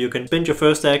 actions, so you can spend your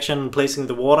first action on placing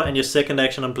the water and your second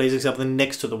action on placing something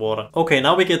next to the water. Okay,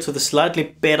 now we get to the slightly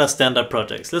better standard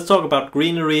projects. Let's talk about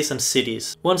greeneries and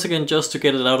cities. Once again, just to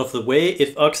get it out of the way,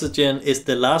 if oxygen is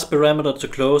the last parameter to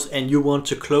close and you want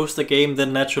to close the game,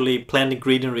 then naturally planting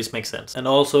greeneries makes sense. And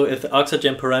also, if the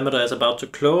oxygen parameter is about to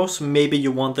close, maybe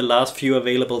you want the last few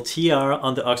available TR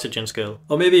on the oxygen scale.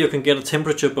 Or maybe you can get a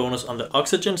temperature bonus on the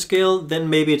oxygen scale, then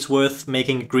maybe it's worth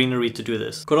making a greenery to do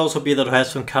this. Could also be that it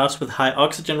has some cards with high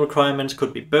oxygen requirements,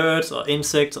 could be birds or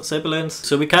insects or sibilants.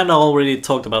 So we kind of already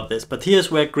talked about this, but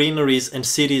here's where greeneries and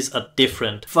cities are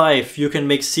different. 5, you can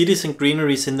make cities and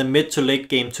greeneries in the mid to late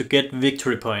game to get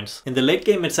victory points. In the late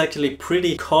game it's actually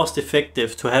pretty cost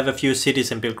effective to have a few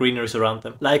cities and build greeneries around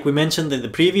them. Like we mentioned in the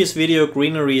previous video,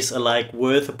 greeneries are like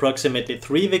worth approximately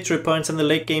 3 victory points in the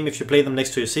late game if you play them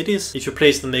next to your cities. If you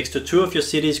place them next to 2 of your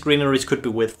cities, greeneries could be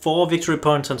worth 4 victory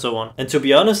points and so on. And to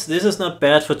be honest, this is not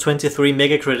bad for 23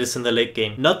 mega credits in the late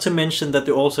game. Not to mention that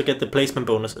you also get the placement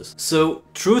bonuses. So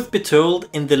truth be told,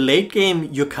 in the late game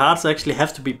your cards actually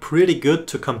have to be pretty good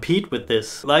to compete with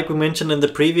this. Like we mentioned in the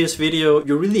previous video,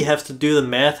 you really have to do the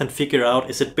math and figure out,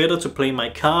 is it better to play my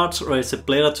cards or is it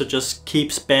better to just keep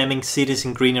spamming cities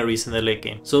and greeneries in the late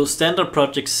game? So standard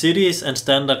project cities and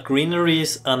standard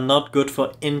greeneries are not good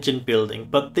for engine building,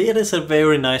 but it is a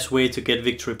very nice way to get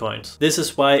victory points. This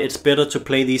is why it's better to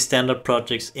play these standard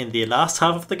projects in the last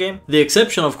half of the game. The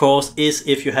exception of course is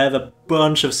if you have a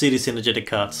bunch of city synergetic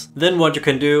cards. Then what you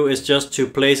can do is just to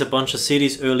place a bunch of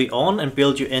cities early on and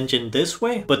build your engine this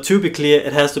way. But to be clear,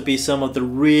 it has to be some of the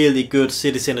really good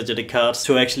city synergetic cards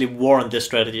to actually warrant this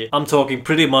strategy. I'm talking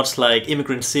pretty much like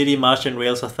Immigrant City, Martian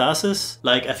Rails or Tharsis.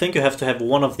 Like I think you have to have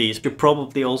one of these. You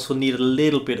probably also need a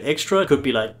little bit extra. It could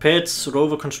be like pets,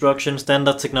 rover construction,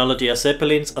 standard technology or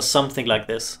zeppelins or something like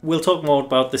this. We'll talk more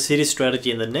about the city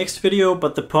strategy in the next video,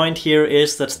 but the point here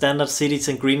is that standard cities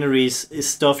and greeneries is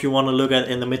stuff you want to look at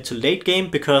in the mid to late game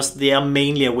because they are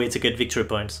mainly a way to get victory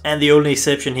points. And the only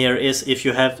exception here is if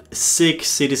you have 6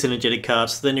 city synergetic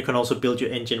cards, then you can also build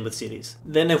your engine with cities.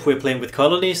 Then if we're playing with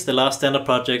colonies, the last standard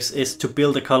projects is to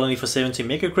build a colony for 70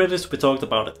 mega credits. We talked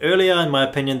about it earlier. In my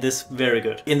opinion, this is very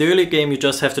good. In the early game, you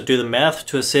just have to do the math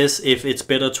to assess if it's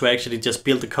better to actually just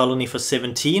build a colony for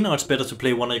 17 or it's better to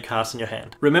play one of your cards in your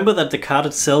hand. Remember that the card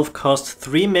itself costs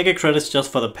 3 mega credits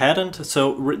just for the patent,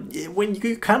 so when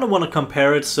you kind of want to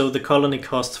compare it, so the colony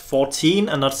costs 14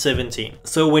 and not 17.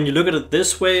 So when you look at it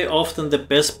this way, often the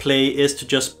best play is to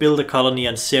just build a colony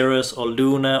on Ceres or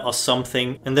Luna or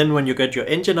something, and then when you get your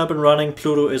engine up and running,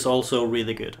 Pluto is also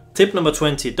really good. Tip number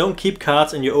 20, don't keep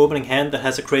cards in your opening hand that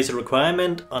has a crazy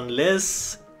requirement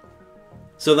unless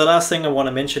So the last thing I want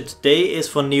to mention today is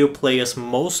for new players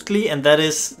mostly, and that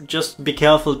is just be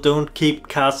careful, don't keep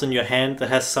cards in your hand that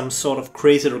has some sort of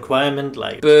crazy requirement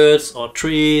like birds or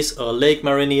trees or lake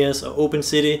mariniers or open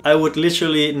city. I would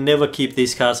literally never keep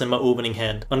these cards in my opening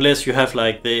hand unless you have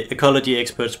like the ecology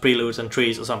experts preludes and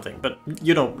trees or something, but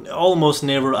you know, almost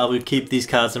never I will keep these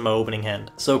cards in my opening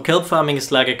hand. So kelp farming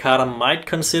is like a card I might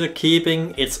consider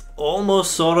keeping. It's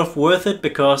almost sort of worth it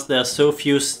because there are so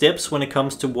few steps when it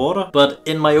comes to water, but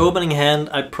in my opening hand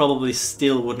I probably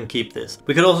still wouldn't keep this.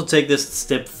 We could also take this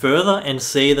step further and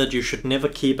say that you should never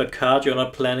keep a card you're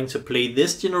not planning to play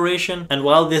this generation, and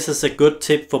while this is a good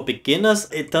tip for beginners,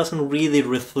 it doesn't really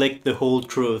reflect the whole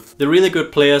truth. The really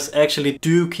good players actually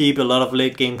do keep a lot of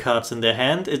late game cards in their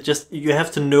hand. It's just you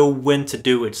have to know when to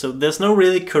do it. So there's no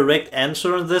really correct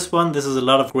answer on this one. This is a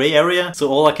lot of gray area, so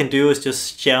all I can do is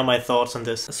just share my thoughts on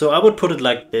this. So I would put it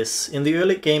like this: in the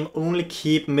early game, only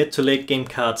keep mid to late game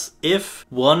cards if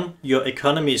 1. Your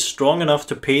economy is strong enough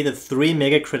to pay the 3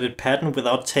 mega credit pattern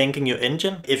without tanking your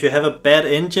engine. If you have a bad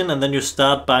engine and then you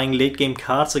start buying late game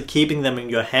cards and keeping them in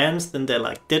your hands, then they're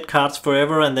like dead cards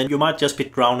forever and then you might just be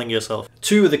drowning yourself.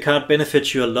 2. The card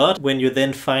benefits you a lot when you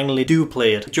then finally do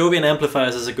play it. Jovian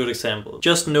Amplifiers is a good example.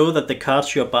 Just know that the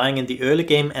cards you're buying in the early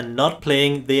game and not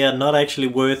playing, they are not actually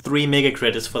worth 3 mega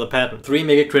credits for the pattern. 3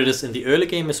 mega credits in the early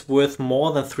game is worth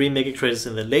more than 3 mega credits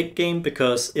in the late game,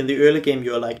 because in the early game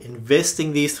you're like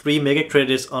investing these 3 mega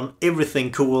credits on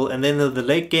everything cool, and then in the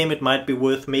late game it might be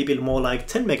worth maybe more like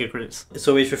 10 mega credits.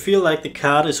 So if you feel like the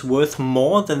card is worth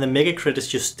more than the mega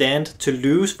credits you stand to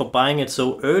lose for buying it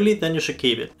so early, then you should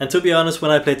keep it. And to be honest,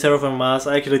 when I play Terraforming Mars,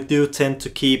 I actually do tend to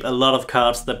keep a lot of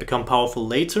cards that become powerful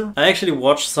later. I actually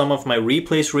watched some of my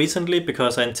replays recently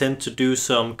because I intend to do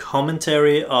some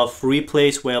commentary of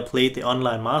replays where I played the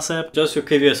online Mars app. Just to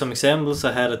give you some examples,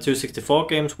 I had a 264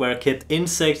 games where I kept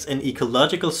insects in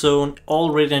ecological zone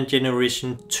already in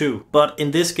generation 2. But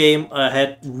in this game I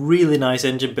had really nice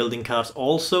engine building cards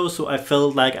also, so I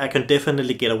felt like I can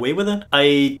definitely get away with it.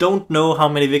 I don't know how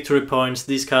many victory points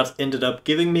these cards ended up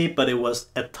giving me, but it was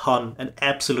a ton, an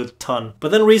absolute ton.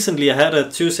 But then recently I had a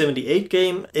 278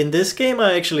 game. In this game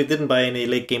I actually didn't buy any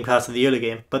late game cards in the early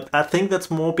game, but I think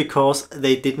that's more because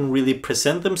they didn't really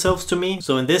present themselves to me.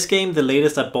 So in this game the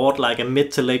latest I bought like a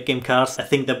mid to late game cards, I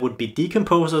think that would be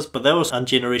Decomposers, but that was on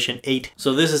generation 8.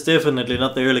 So this is definitely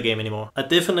not the early game anymore. I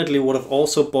definitely would have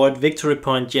also bought victory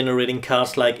point generating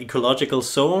cards like Ecological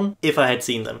Zone if I had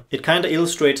seen them. It kinda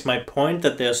illustrates my point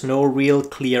that there's no real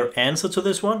clear answer to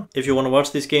this one. If you want to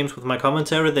watch these games with my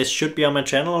commentary, they should be on my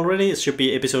channel already. It should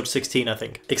be episode 16 I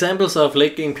think. Examples of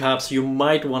late game cards you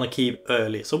might want to keep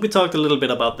early. So we talked a little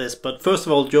bit about this, but first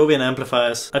of all, Jovian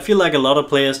Amplifiers. I feel like a lot of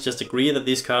players just agree that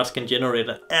these cards can generate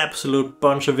an absolute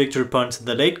bunch of victory points in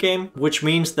the late game, which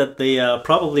means that they are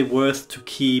probably worth to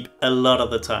keep a lot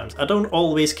of the times. I don't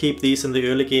always keep these in the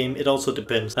early game, it also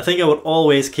depends. I think I would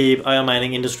always keep Iron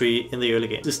Mining Industry in the early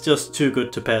game. It's just too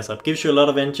good to pass up. Gives you a lot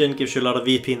of engine, gives you a lot of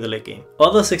VP in the late game.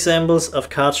 Other examples of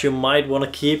cards you might want to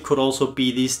keep could also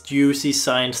be these juicy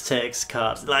science tags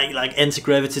cards, like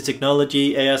anti-gravity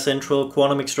technology, AI Central,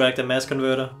 Quantum Extract and Mass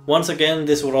Converter. Once again,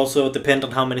 this would also depend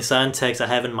on how many science tags I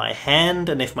have in my hand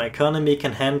and if my economy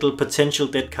can handle potential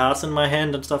dead cards in my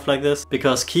hand and stuff like this,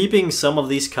 because keeping some of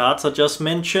these cards I just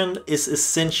mentioned is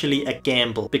essentially a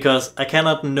gamble, because I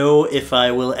cannot know if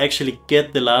I will actually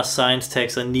get the last science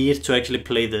tags I need to actually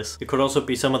play this. It could also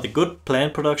be some of the good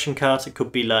plant production cards. It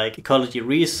could be like Ecology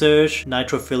Research,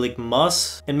 Nitrophilic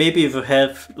Moss, and maybe if you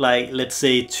have like, let's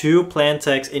say 2 plant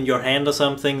tags in your hand or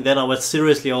something, then I would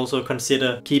seriously also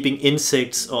consider keeping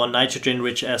Insects or Nitrogen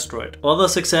Rich Asteroid. Other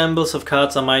examples of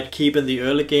cards I might keep in the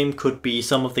early game could be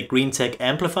some of the green tech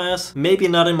amplifiers. Maybe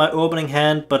not in my opening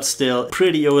hand, but still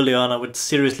pretty early on I would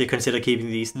seriously consider keeping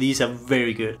these. These are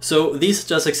very good. So these are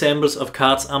just examples of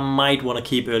cards I might want to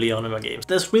keep early on in my games.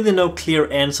 There's really no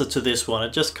clear answer to this one.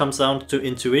 It just comes down to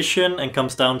intuition and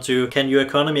comes down to, can your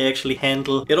economy actually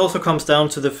handle? It also comes down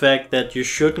to the fact that you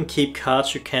shouldn't keep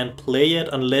cards you can't play yet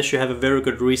unless you have a very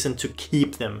good reason to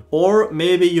keep them. Or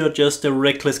maybe you're just a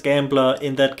reckless gambler.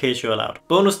 In that case you're allowed.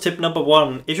 Bonus tip number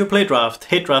 1. If you play draft,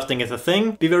 hate drafting is a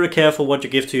thing. Be very careful what you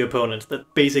give to your opponents. That's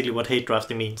basically what hate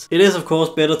drafting means. It is of course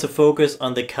better to focus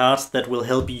on the cards that will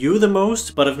help you the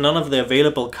most, but if none of the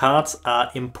available cards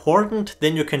are important,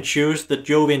 then you can choose the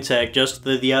Jovian tag just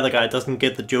so the other guy doesn't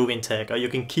get the Jovian tag, or you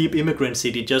can keep Immigrant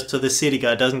City just so the city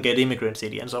guy doesn't get Immigrant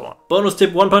City, and so on. Bonus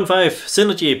tip 1.5.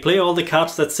 Synergy. Play all the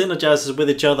cards that synergizes with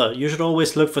each other. You should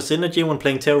always look for synergy when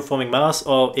playing Terraforming Mars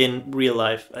or in real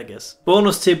life, I guess.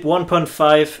 Bonus tip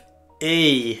 1.5.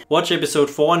 A. Watch episode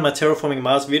 4 in my Terraforming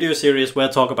Mars video series where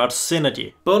I talk about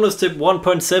synergy. Bonus tip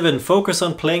 1.7. Focus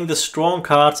on playing the strong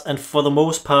cards and for the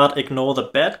most part ignore the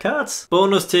bad cards.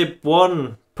 Bonus tip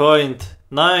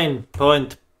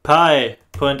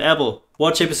 1.9.pi.apple.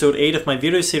 Watch episode 8 of my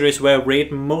video series where I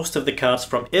rate most of the cards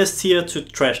from S tier to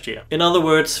trash tier. In other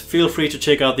words, feel free to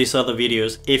check out these other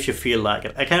videos if you feel like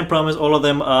it. I can't promise all of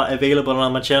them are available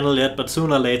on my channel yet, but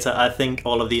sooner or later I think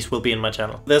all of these will be in my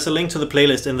channel. There's a link to the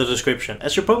playlist in the description.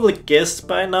 As you probably guessed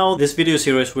by now, this video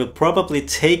series will probably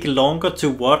take longer to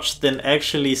watch than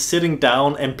actually sitting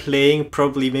down and playing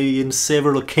probably maybe in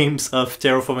several games of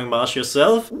Terraforming Mars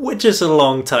yourself, which is a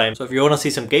long time. So if you want to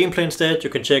see some gameplay instead, you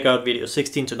can check out video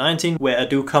 16 to 19 where I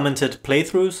do commented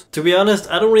playthroughs. To be honest,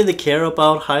 I don't really care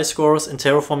about high scores in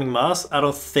Terraforming Mars. I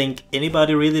don't think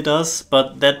anybody really does,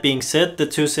 but that being said, the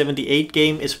 278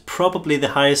 game is probably the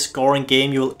highest scoring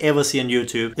game you'll ever see on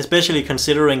YouTube, especially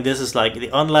considering this is like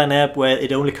the online app where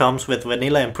it only comes with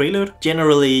vanilla and prelude.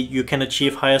 Generally, you can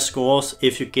achieve higher scores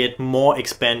if you get more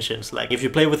expansions. Like if you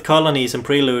play with colonies and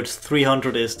preludes,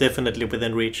 300 is definitely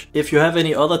within reach. If you have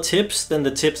any other tips than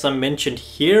the tips I mentioned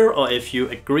here, or if you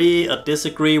agree or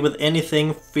disagree with anything,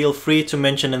 feel free to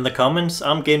mention in the comments.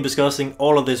 I'm game discussing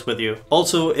all of this with you.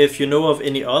 Also, if you know of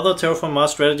any other Terraforming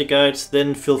Mars strategy guides,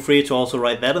 then feel free to also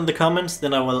write that in the comments,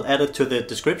 then I will add it to the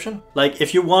description. Like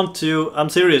if you want to, I'm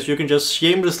serious, you can just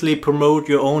shamelessly promote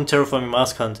your own Terraforming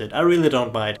Mars content. I really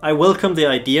don't mind. I welcome the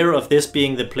idea of this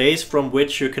being the place from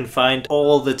which you can find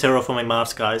all the Terraforming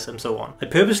Mars guides and so on. I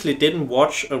purposely didn't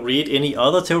watch or read any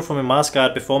other Terraforming Mars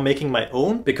guide before making my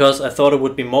own, because I thought it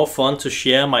would be more fun to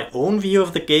share my own view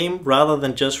of the game rather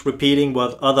than just repeating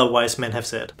what other wise men have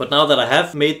said. But now that I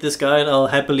have made this guide, I'll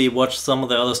happily watch some of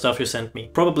the other stuff you sent me.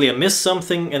 Probably I missed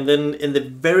something, and then in the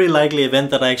very likely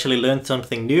event that I actually learned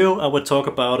something new, I would talk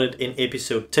about it in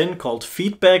episode 10 called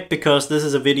Feedback, because this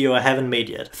is a video I haven't made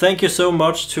yet. Thank you so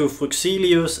much to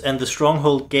Fryxelius and the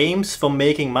Stronghold Games for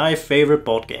making my favorite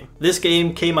board game. This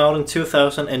game came out in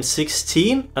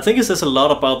 2016. I think it says a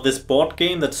lot about this board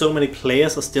game that so many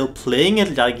players are still playing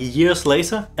it like years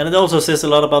later. And it also says a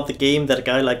lot about the game that a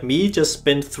guy like me just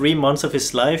spent 3 months of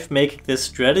his life making this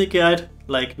strategy guide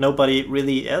like nobody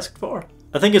really asked for.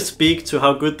 I think it speaks to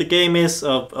how good the game is,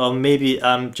 or maybe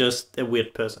I'm just a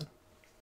weird person.